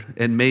together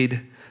and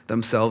made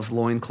themselves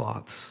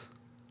loincloths."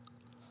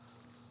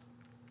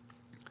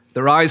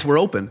 Their eyes were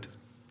opened.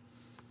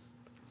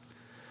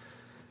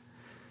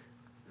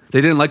 They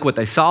didn't like what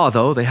they saw,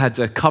 though. They had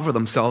to cover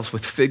themselves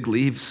with fig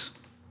leaves.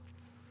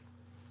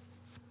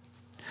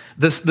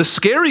 The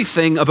scary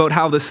thing about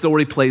how this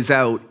story plays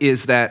out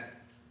is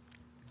that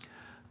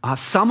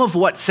some of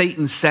what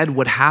Satan said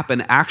would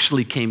happen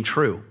actually came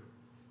true.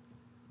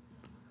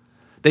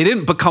 They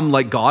didn't become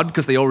like God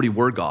because they already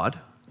were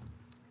God.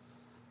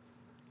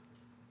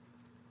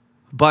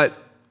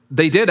 But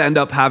they did end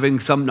up having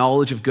some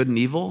knowledge of good and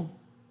evil.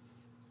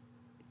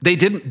 They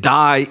didn't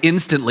die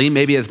instantly,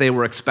 maybe as they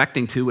were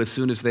expecting to as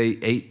soon as they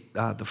ate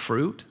the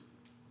fruit.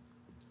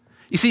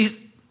 You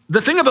see,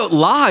 the thing about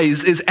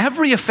lies is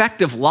every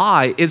effective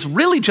lie is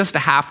really just a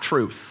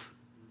half-truth.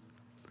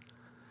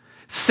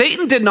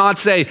 Satan did not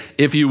say,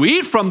 "if you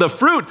eat from the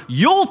fruit,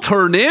 you'll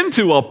turn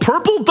into a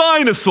purple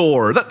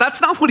dinosaur."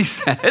 That's not what he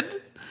said,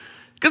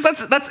 because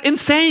that's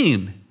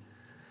insane.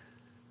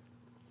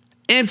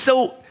 And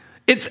so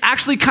it's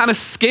actually kind of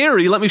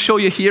scary. Let me show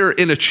you here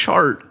in a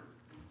chart.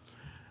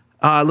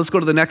 Let's go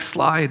to the next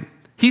slide.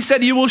 He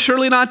said, you will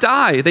surely not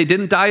die. They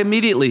didn't die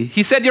immediately.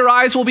 He said, your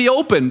eyes will be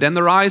opened, and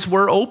their eyes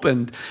were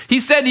opened. He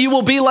said, you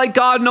will be like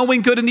God,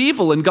 knowing good and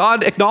evil. And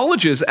God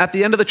acknowledges at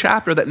the end of the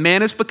chapter that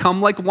man has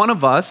become like one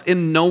of us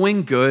in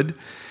knowing good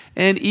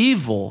and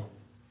evil.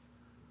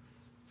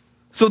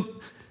 So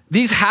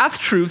these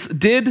half-truths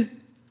did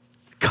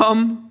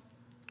come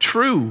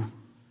true.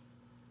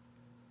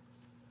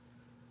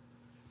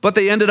 But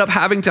they ended up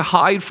having to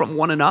hide from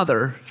one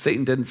another.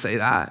 Satan didn't say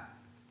that.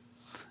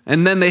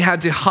 And then they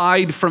had to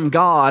hide from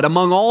God.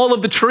 Among all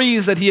of the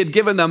trees that he had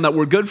given them that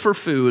were good for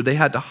food, they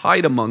had to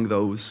hide among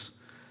those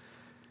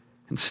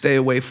and stay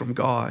away from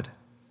God.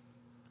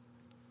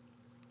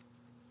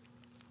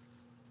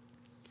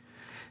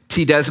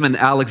 T. Desmond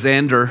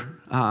Alexander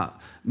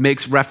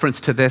makes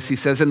reference to this. He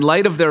says, in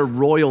light of their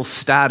royal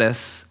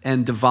status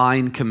and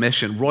divine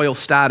commission, royal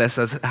status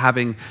as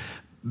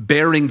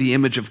bearing the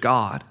image of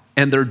God,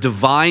 and their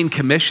divine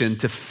commission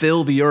to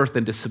fill the earth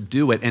and to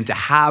subdue it and to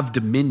have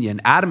dominion.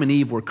 Adam and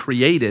Eve were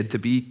created to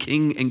be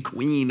king and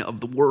queen of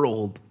the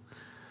world.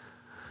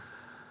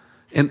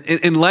 And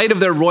in light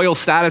of their royal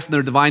status and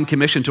their divine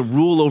commission to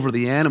rule over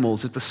the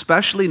animals, it's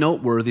especially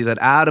noteworthy that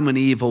Adam and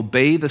Eve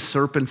obey the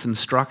serpent's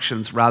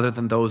instructions rather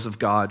than those of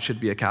God, should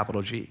be a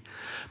capital G.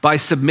 By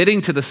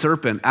submitting to the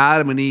serpent,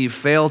 Adam and Eve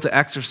fail to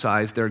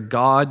exercise their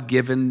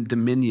God-given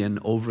dominion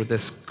over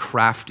this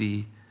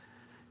crafty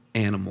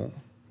animal.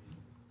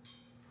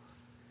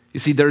 You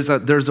see, there's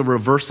a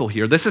reversal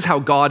here. This is how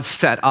God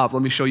set up.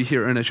 Let me show you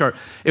here in a chart.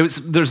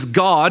 There's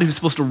God who's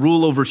supposed to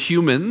rule over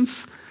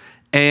humans,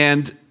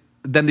 and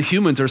then the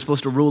humans are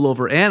supposed to rule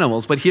over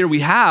animals. But here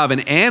we have an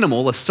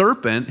animal, a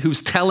serpent,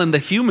 who's telling the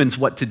humans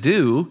what to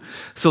do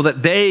so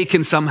that they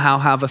can somehow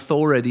have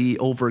authority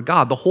over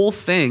God. The whole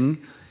thing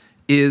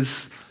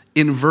is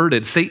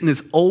inverted. Satan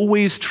is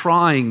always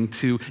trying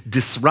to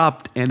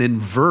disrupt and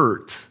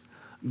invert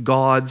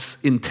God's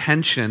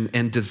intention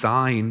and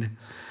design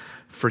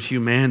for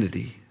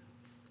humanity.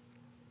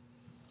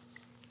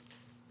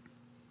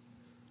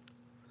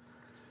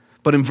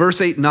 But in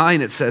verse 8-9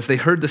 it says, they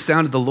heard the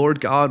sound of the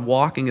Lord God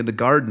walking in the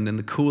garden in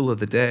the cool of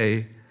the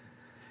day,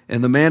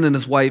 and the man and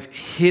his wife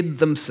hid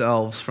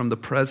themselves from the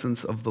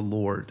presence of the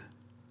Lord.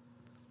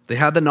 They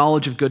had the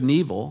knowledge of good and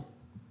evil.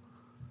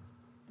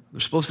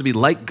 They're supposed to be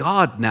like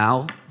God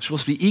now. They're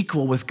supposed to be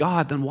equal with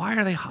God. Then why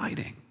are they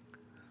hiding?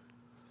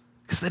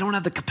 Because they don't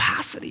have the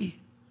capacity.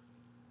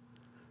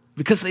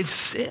 Because they've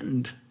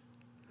sinned.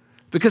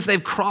 Because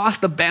they've crossed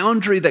the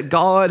boundary that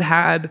God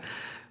had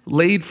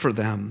laid for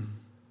them.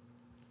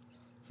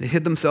 They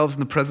hid themselves in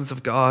the presence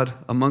of God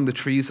among the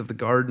trees of the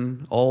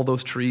garden, all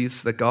those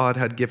trees that God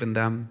had given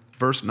them.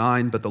 Verse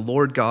 9, but the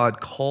Lord God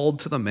called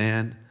to the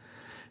man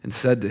and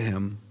said to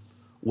him,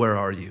 where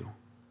are you?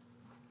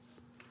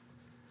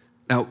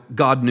 Now,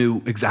 God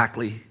knew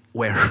exactly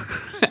where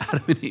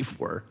Adam and Eve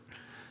were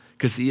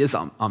because he is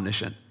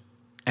omniscient.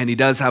 And he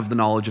does have the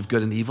knowledge of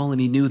good and evil, and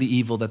he knew the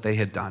evil that they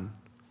had done.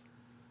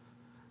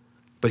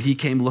 But he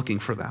came looking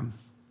for them.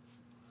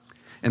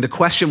 And the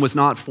question was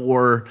not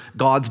for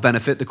God's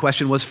benefit, the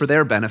question was for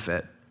their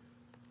benefit.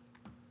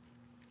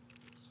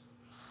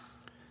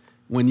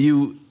 When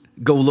you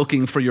go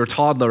looking for your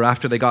toddler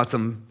after they got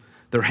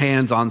their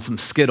hands on some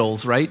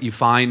Skittles, right? You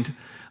find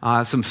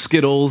some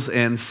Skittles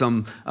and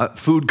some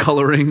food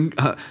coloring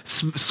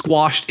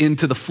squashed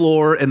into the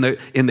floor in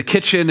the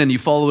kitchen, and you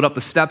follow it up the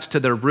steps to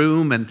their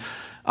room. And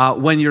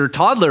when your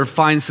toddler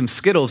finds some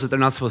Skittles that they're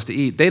not supposed to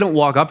eat, they don't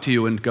walk up to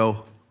you and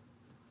go,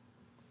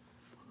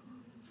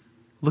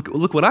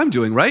 Look what I'm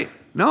doing, right?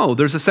 No,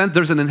 there's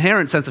an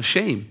inherent sense of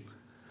shame.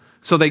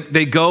 So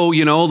they go,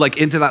 like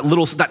into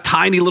that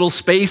tiny little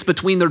space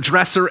between their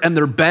dresser and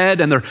their bed,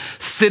 and they're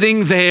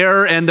sitting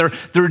there, and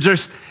they're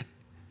just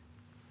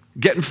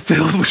getting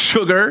filled with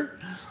sugar.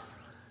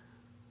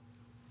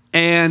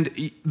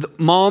 And the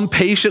mom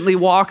patiently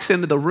walks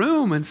into the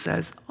room and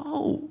says,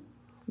 "Oh,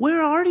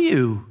 where are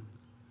you?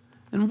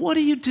 And what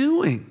are you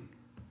doing?"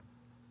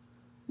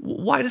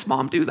 Why does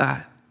mom do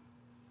that?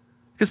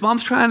 Because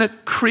mom's trying to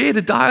create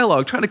a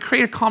dialogue, trying to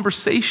create a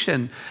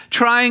conversation,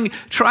 trying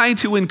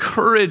to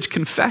encourage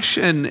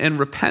confession and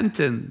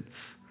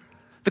repentance.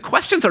 The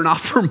questions are not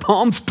for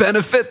mom's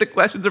benefit. The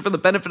questions are for the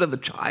benefit of the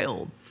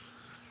child.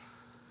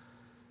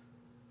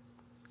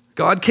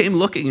 God came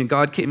looking and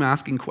God came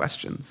asking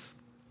questions.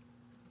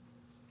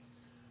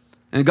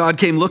 And God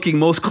came looking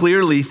most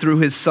clearly through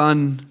his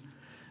son,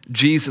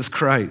 Jesus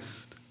Christ,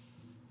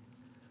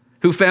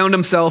 who found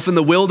himself in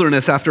the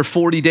wilderness after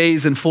 40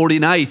 days and 40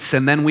 nights.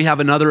 And then we have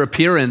another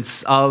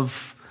appearance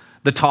of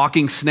the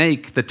talking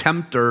snake, the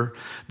tempter,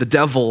 the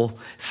devil,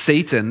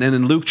 Satan. And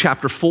in Luke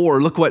chapter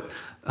 4, look what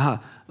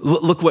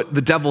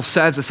the devil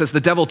says. It says,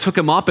 the devil took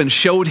him up and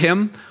showed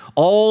him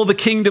all the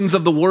kingdoms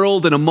of the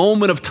world in a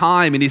moment of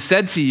time. And he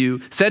said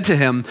to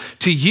him,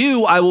 to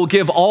you I will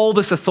give all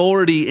this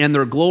authority and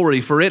their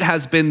glory, for it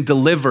has been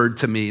delivered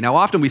to me. Now,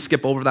 often we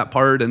skip over that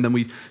part and then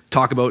we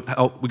talk about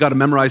how we got to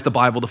memorize the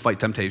Bible to fight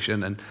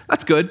temptation, and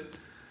that's good.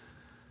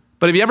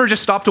 But have you ever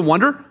just stopped to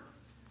wonder,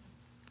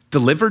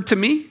 delivered to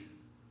me?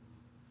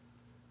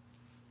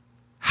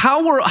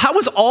 how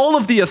was all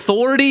of the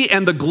authority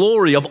and the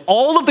glory of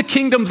all of the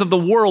kingdoms of the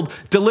world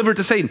delivered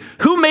to Satan?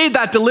 Who made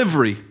that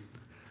delivery?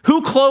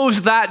 Who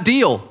closed that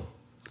deal?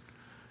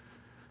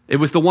 It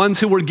was the ones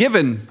who were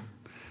given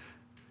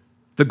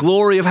the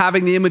glory of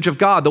having the image of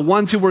God, the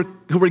ones who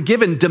were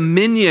given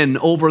dominion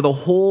over the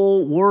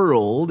whole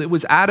world. It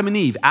was Adam and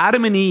Eve.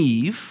 Adam and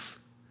Eve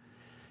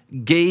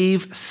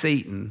gave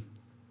Satan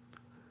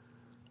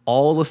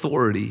all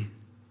authority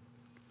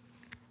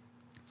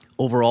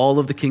over all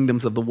of the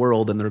kingdoms of the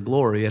world and their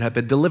glory. It had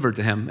been delivered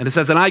to him. And it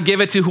says, and I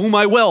give it to whom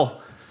I will.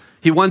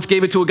 He once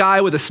gave it to a guy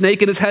with a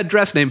snake in his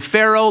headdress named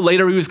Pharaoh.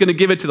 Later he was going to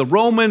give it to the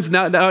Romans.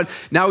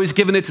 Now he's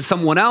given it to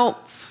someone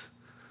else.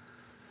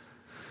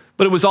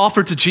 But it was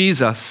offered to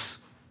Jesus.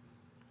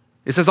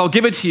 It says, I'll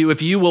give it to you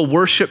if you will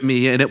worship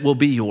me, and it will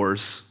be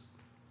yours.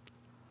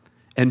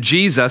 And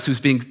Jesus, who's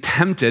being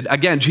tempted,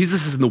 again,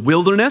 Jesus is in the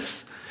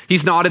wilderness.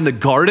 He's not in the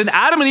garden.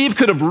 Adam and Eve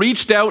could have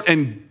reached out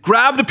and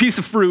grabbed a piece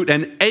of fruit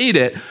and ate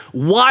it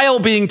while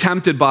being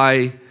tempted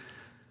by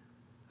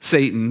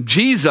Satan.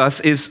 Jesus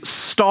is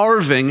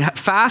starving,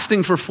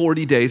 fasting for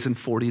 40 days and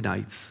 40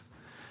 nights.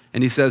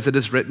 And he says, it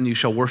is written, you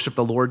shall worship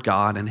the Lord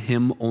God, and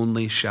him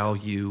only shall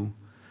you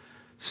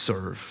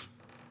serve.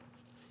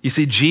 You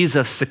see,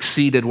 Jesus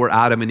succeeded where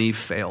Adam and Eve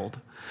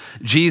failed.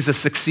 Jesus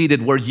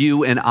succeeded where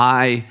you and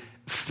I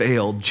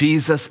failed.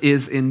 Jesus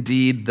is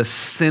indeed the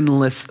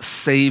sinless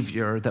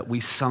Savior that we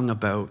sung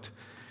about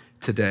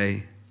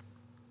today.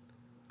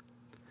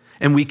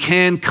 And we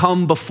can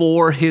come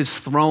before his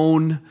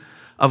throne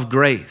of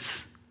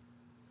grace.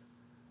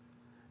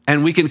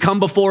 And we can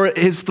come before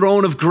his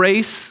throne of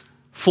grace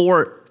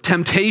for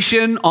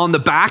temptation on the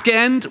back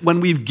end when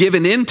we've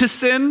given in to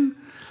sin.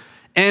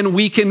 And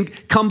we can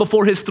come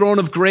before his throne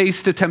of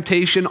grace to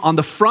temptation on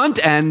the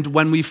front end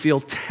when we feel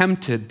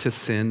tempted to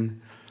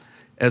sin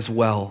as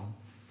well.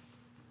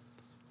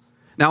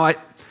 Now,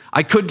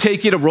 I could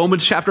take you to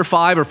Romans chapter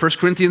 5 or 1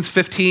 Corinthians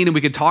 15, and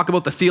we could talk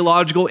about the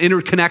theological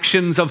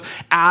interconnections of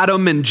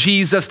Adam and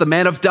Jesus, the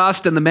man of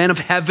dust and the man of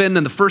heaven,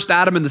 and the first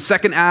Adam and the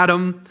second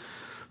Adam.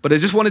 But I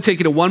just want to take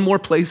you to one more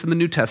place in the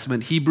New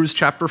Testament, Hebrews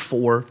chapter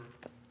 4.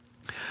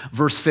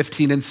 Verse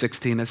 15 and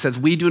 16, it says,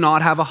 we do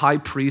not have a high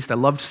priest, I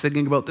loved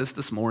singing about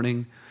this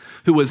morning,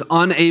 who was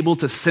unable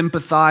to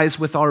sympathize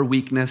with our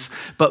weakness,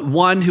 but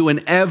one who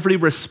in every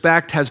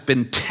respect has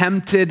been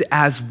tempted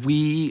as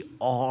we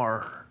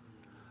are.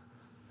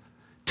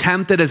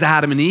 Tempted as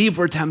Adam and Eve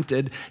were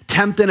tempted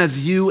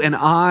as you and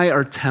I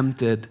are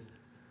tempted,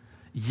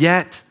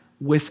 yet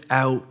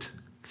without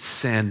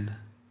sin.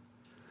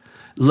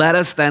 Let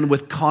us then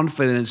with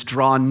confidence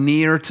draw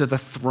near to the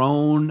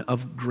throne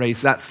of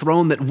grace, that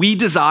throne that we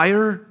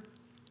desire,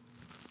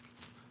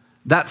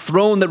 that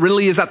throne that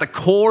really is at the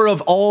core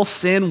of all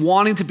sin,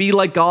 wanting to be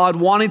like God,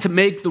 wanting to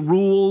make the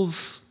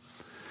rules,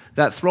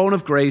 that throne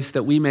of grace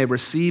that we may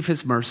receive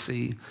his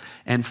mercy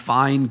and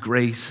find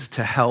grace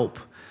to help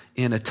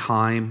in a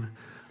time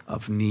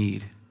of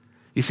need.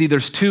 You see,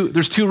 there's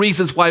two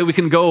reasons why we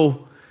can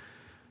go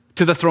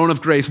to the throne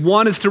of grace.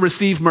 One is to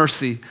receive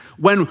mercy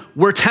when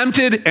we're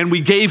tempted and we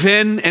gave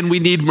in and we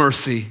need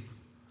mercy.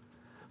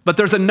 But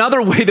there's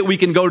another way that we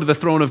can go to the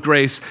throne of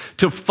grace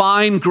to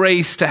find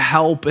grace to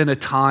help in a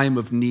time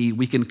of need.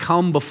 We can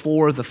come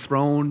before the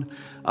throne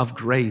of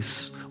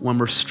grace when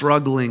we're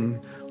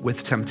struggling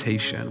with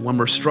temptation, when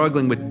we're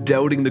struggling with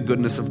doubting the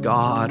goodness of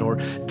God or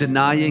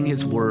denying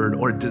his word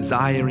or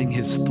desiring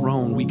his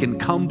throne. We can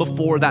come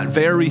before that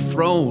very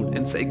throne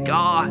and say,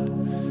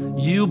 God,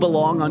 you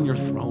belong on your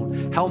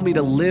throne. Help me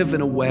to live in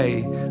a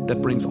way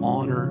that brings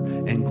honor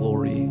and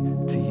glory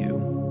to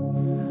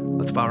you.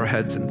 Let's bow our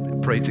heads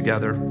and pray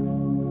together.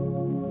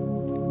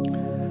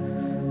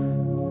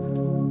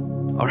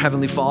 Our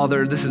Heavenly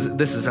Father, this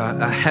is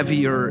a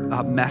heavier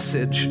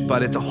message,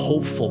 but it's a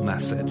hopeful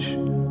message.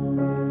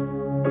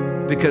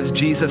 Because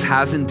Jesus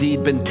has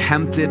indeed been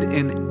tempted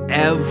in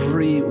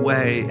every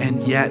way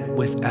and yet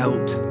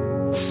without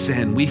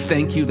sin. We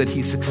thank you that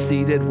he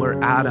succeeded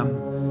where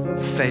Adam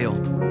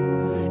failed.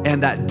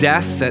 And that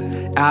death that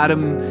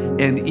Adam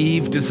and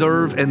Eve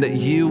deserve and that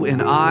you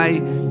and I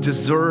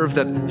deserve,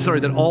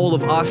 that all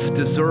of us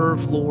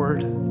deserve,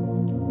 Lord.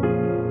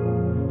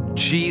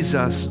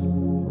 Jesus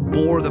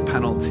bore the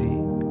penalty,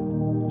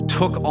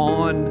 took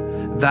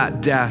on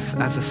that death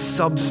as a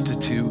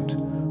substitute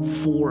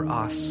for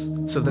us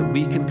so that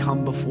we can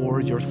come before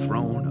your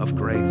throne of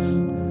grace.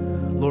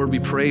 Lord, we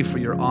pray for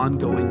your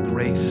ongoing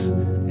grace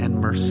and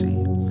mercy.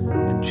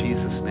 In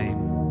Jesus'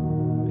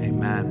 name,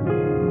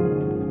 amen.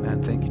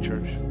 Amen. Thank you,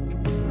 church.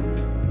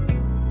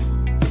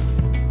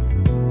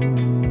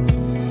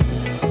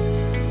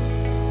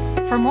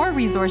 For more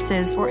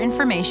resources or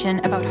information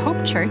about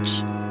Hope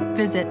Church,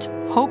 visit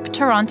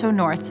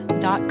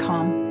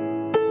hopetorontonorth.com.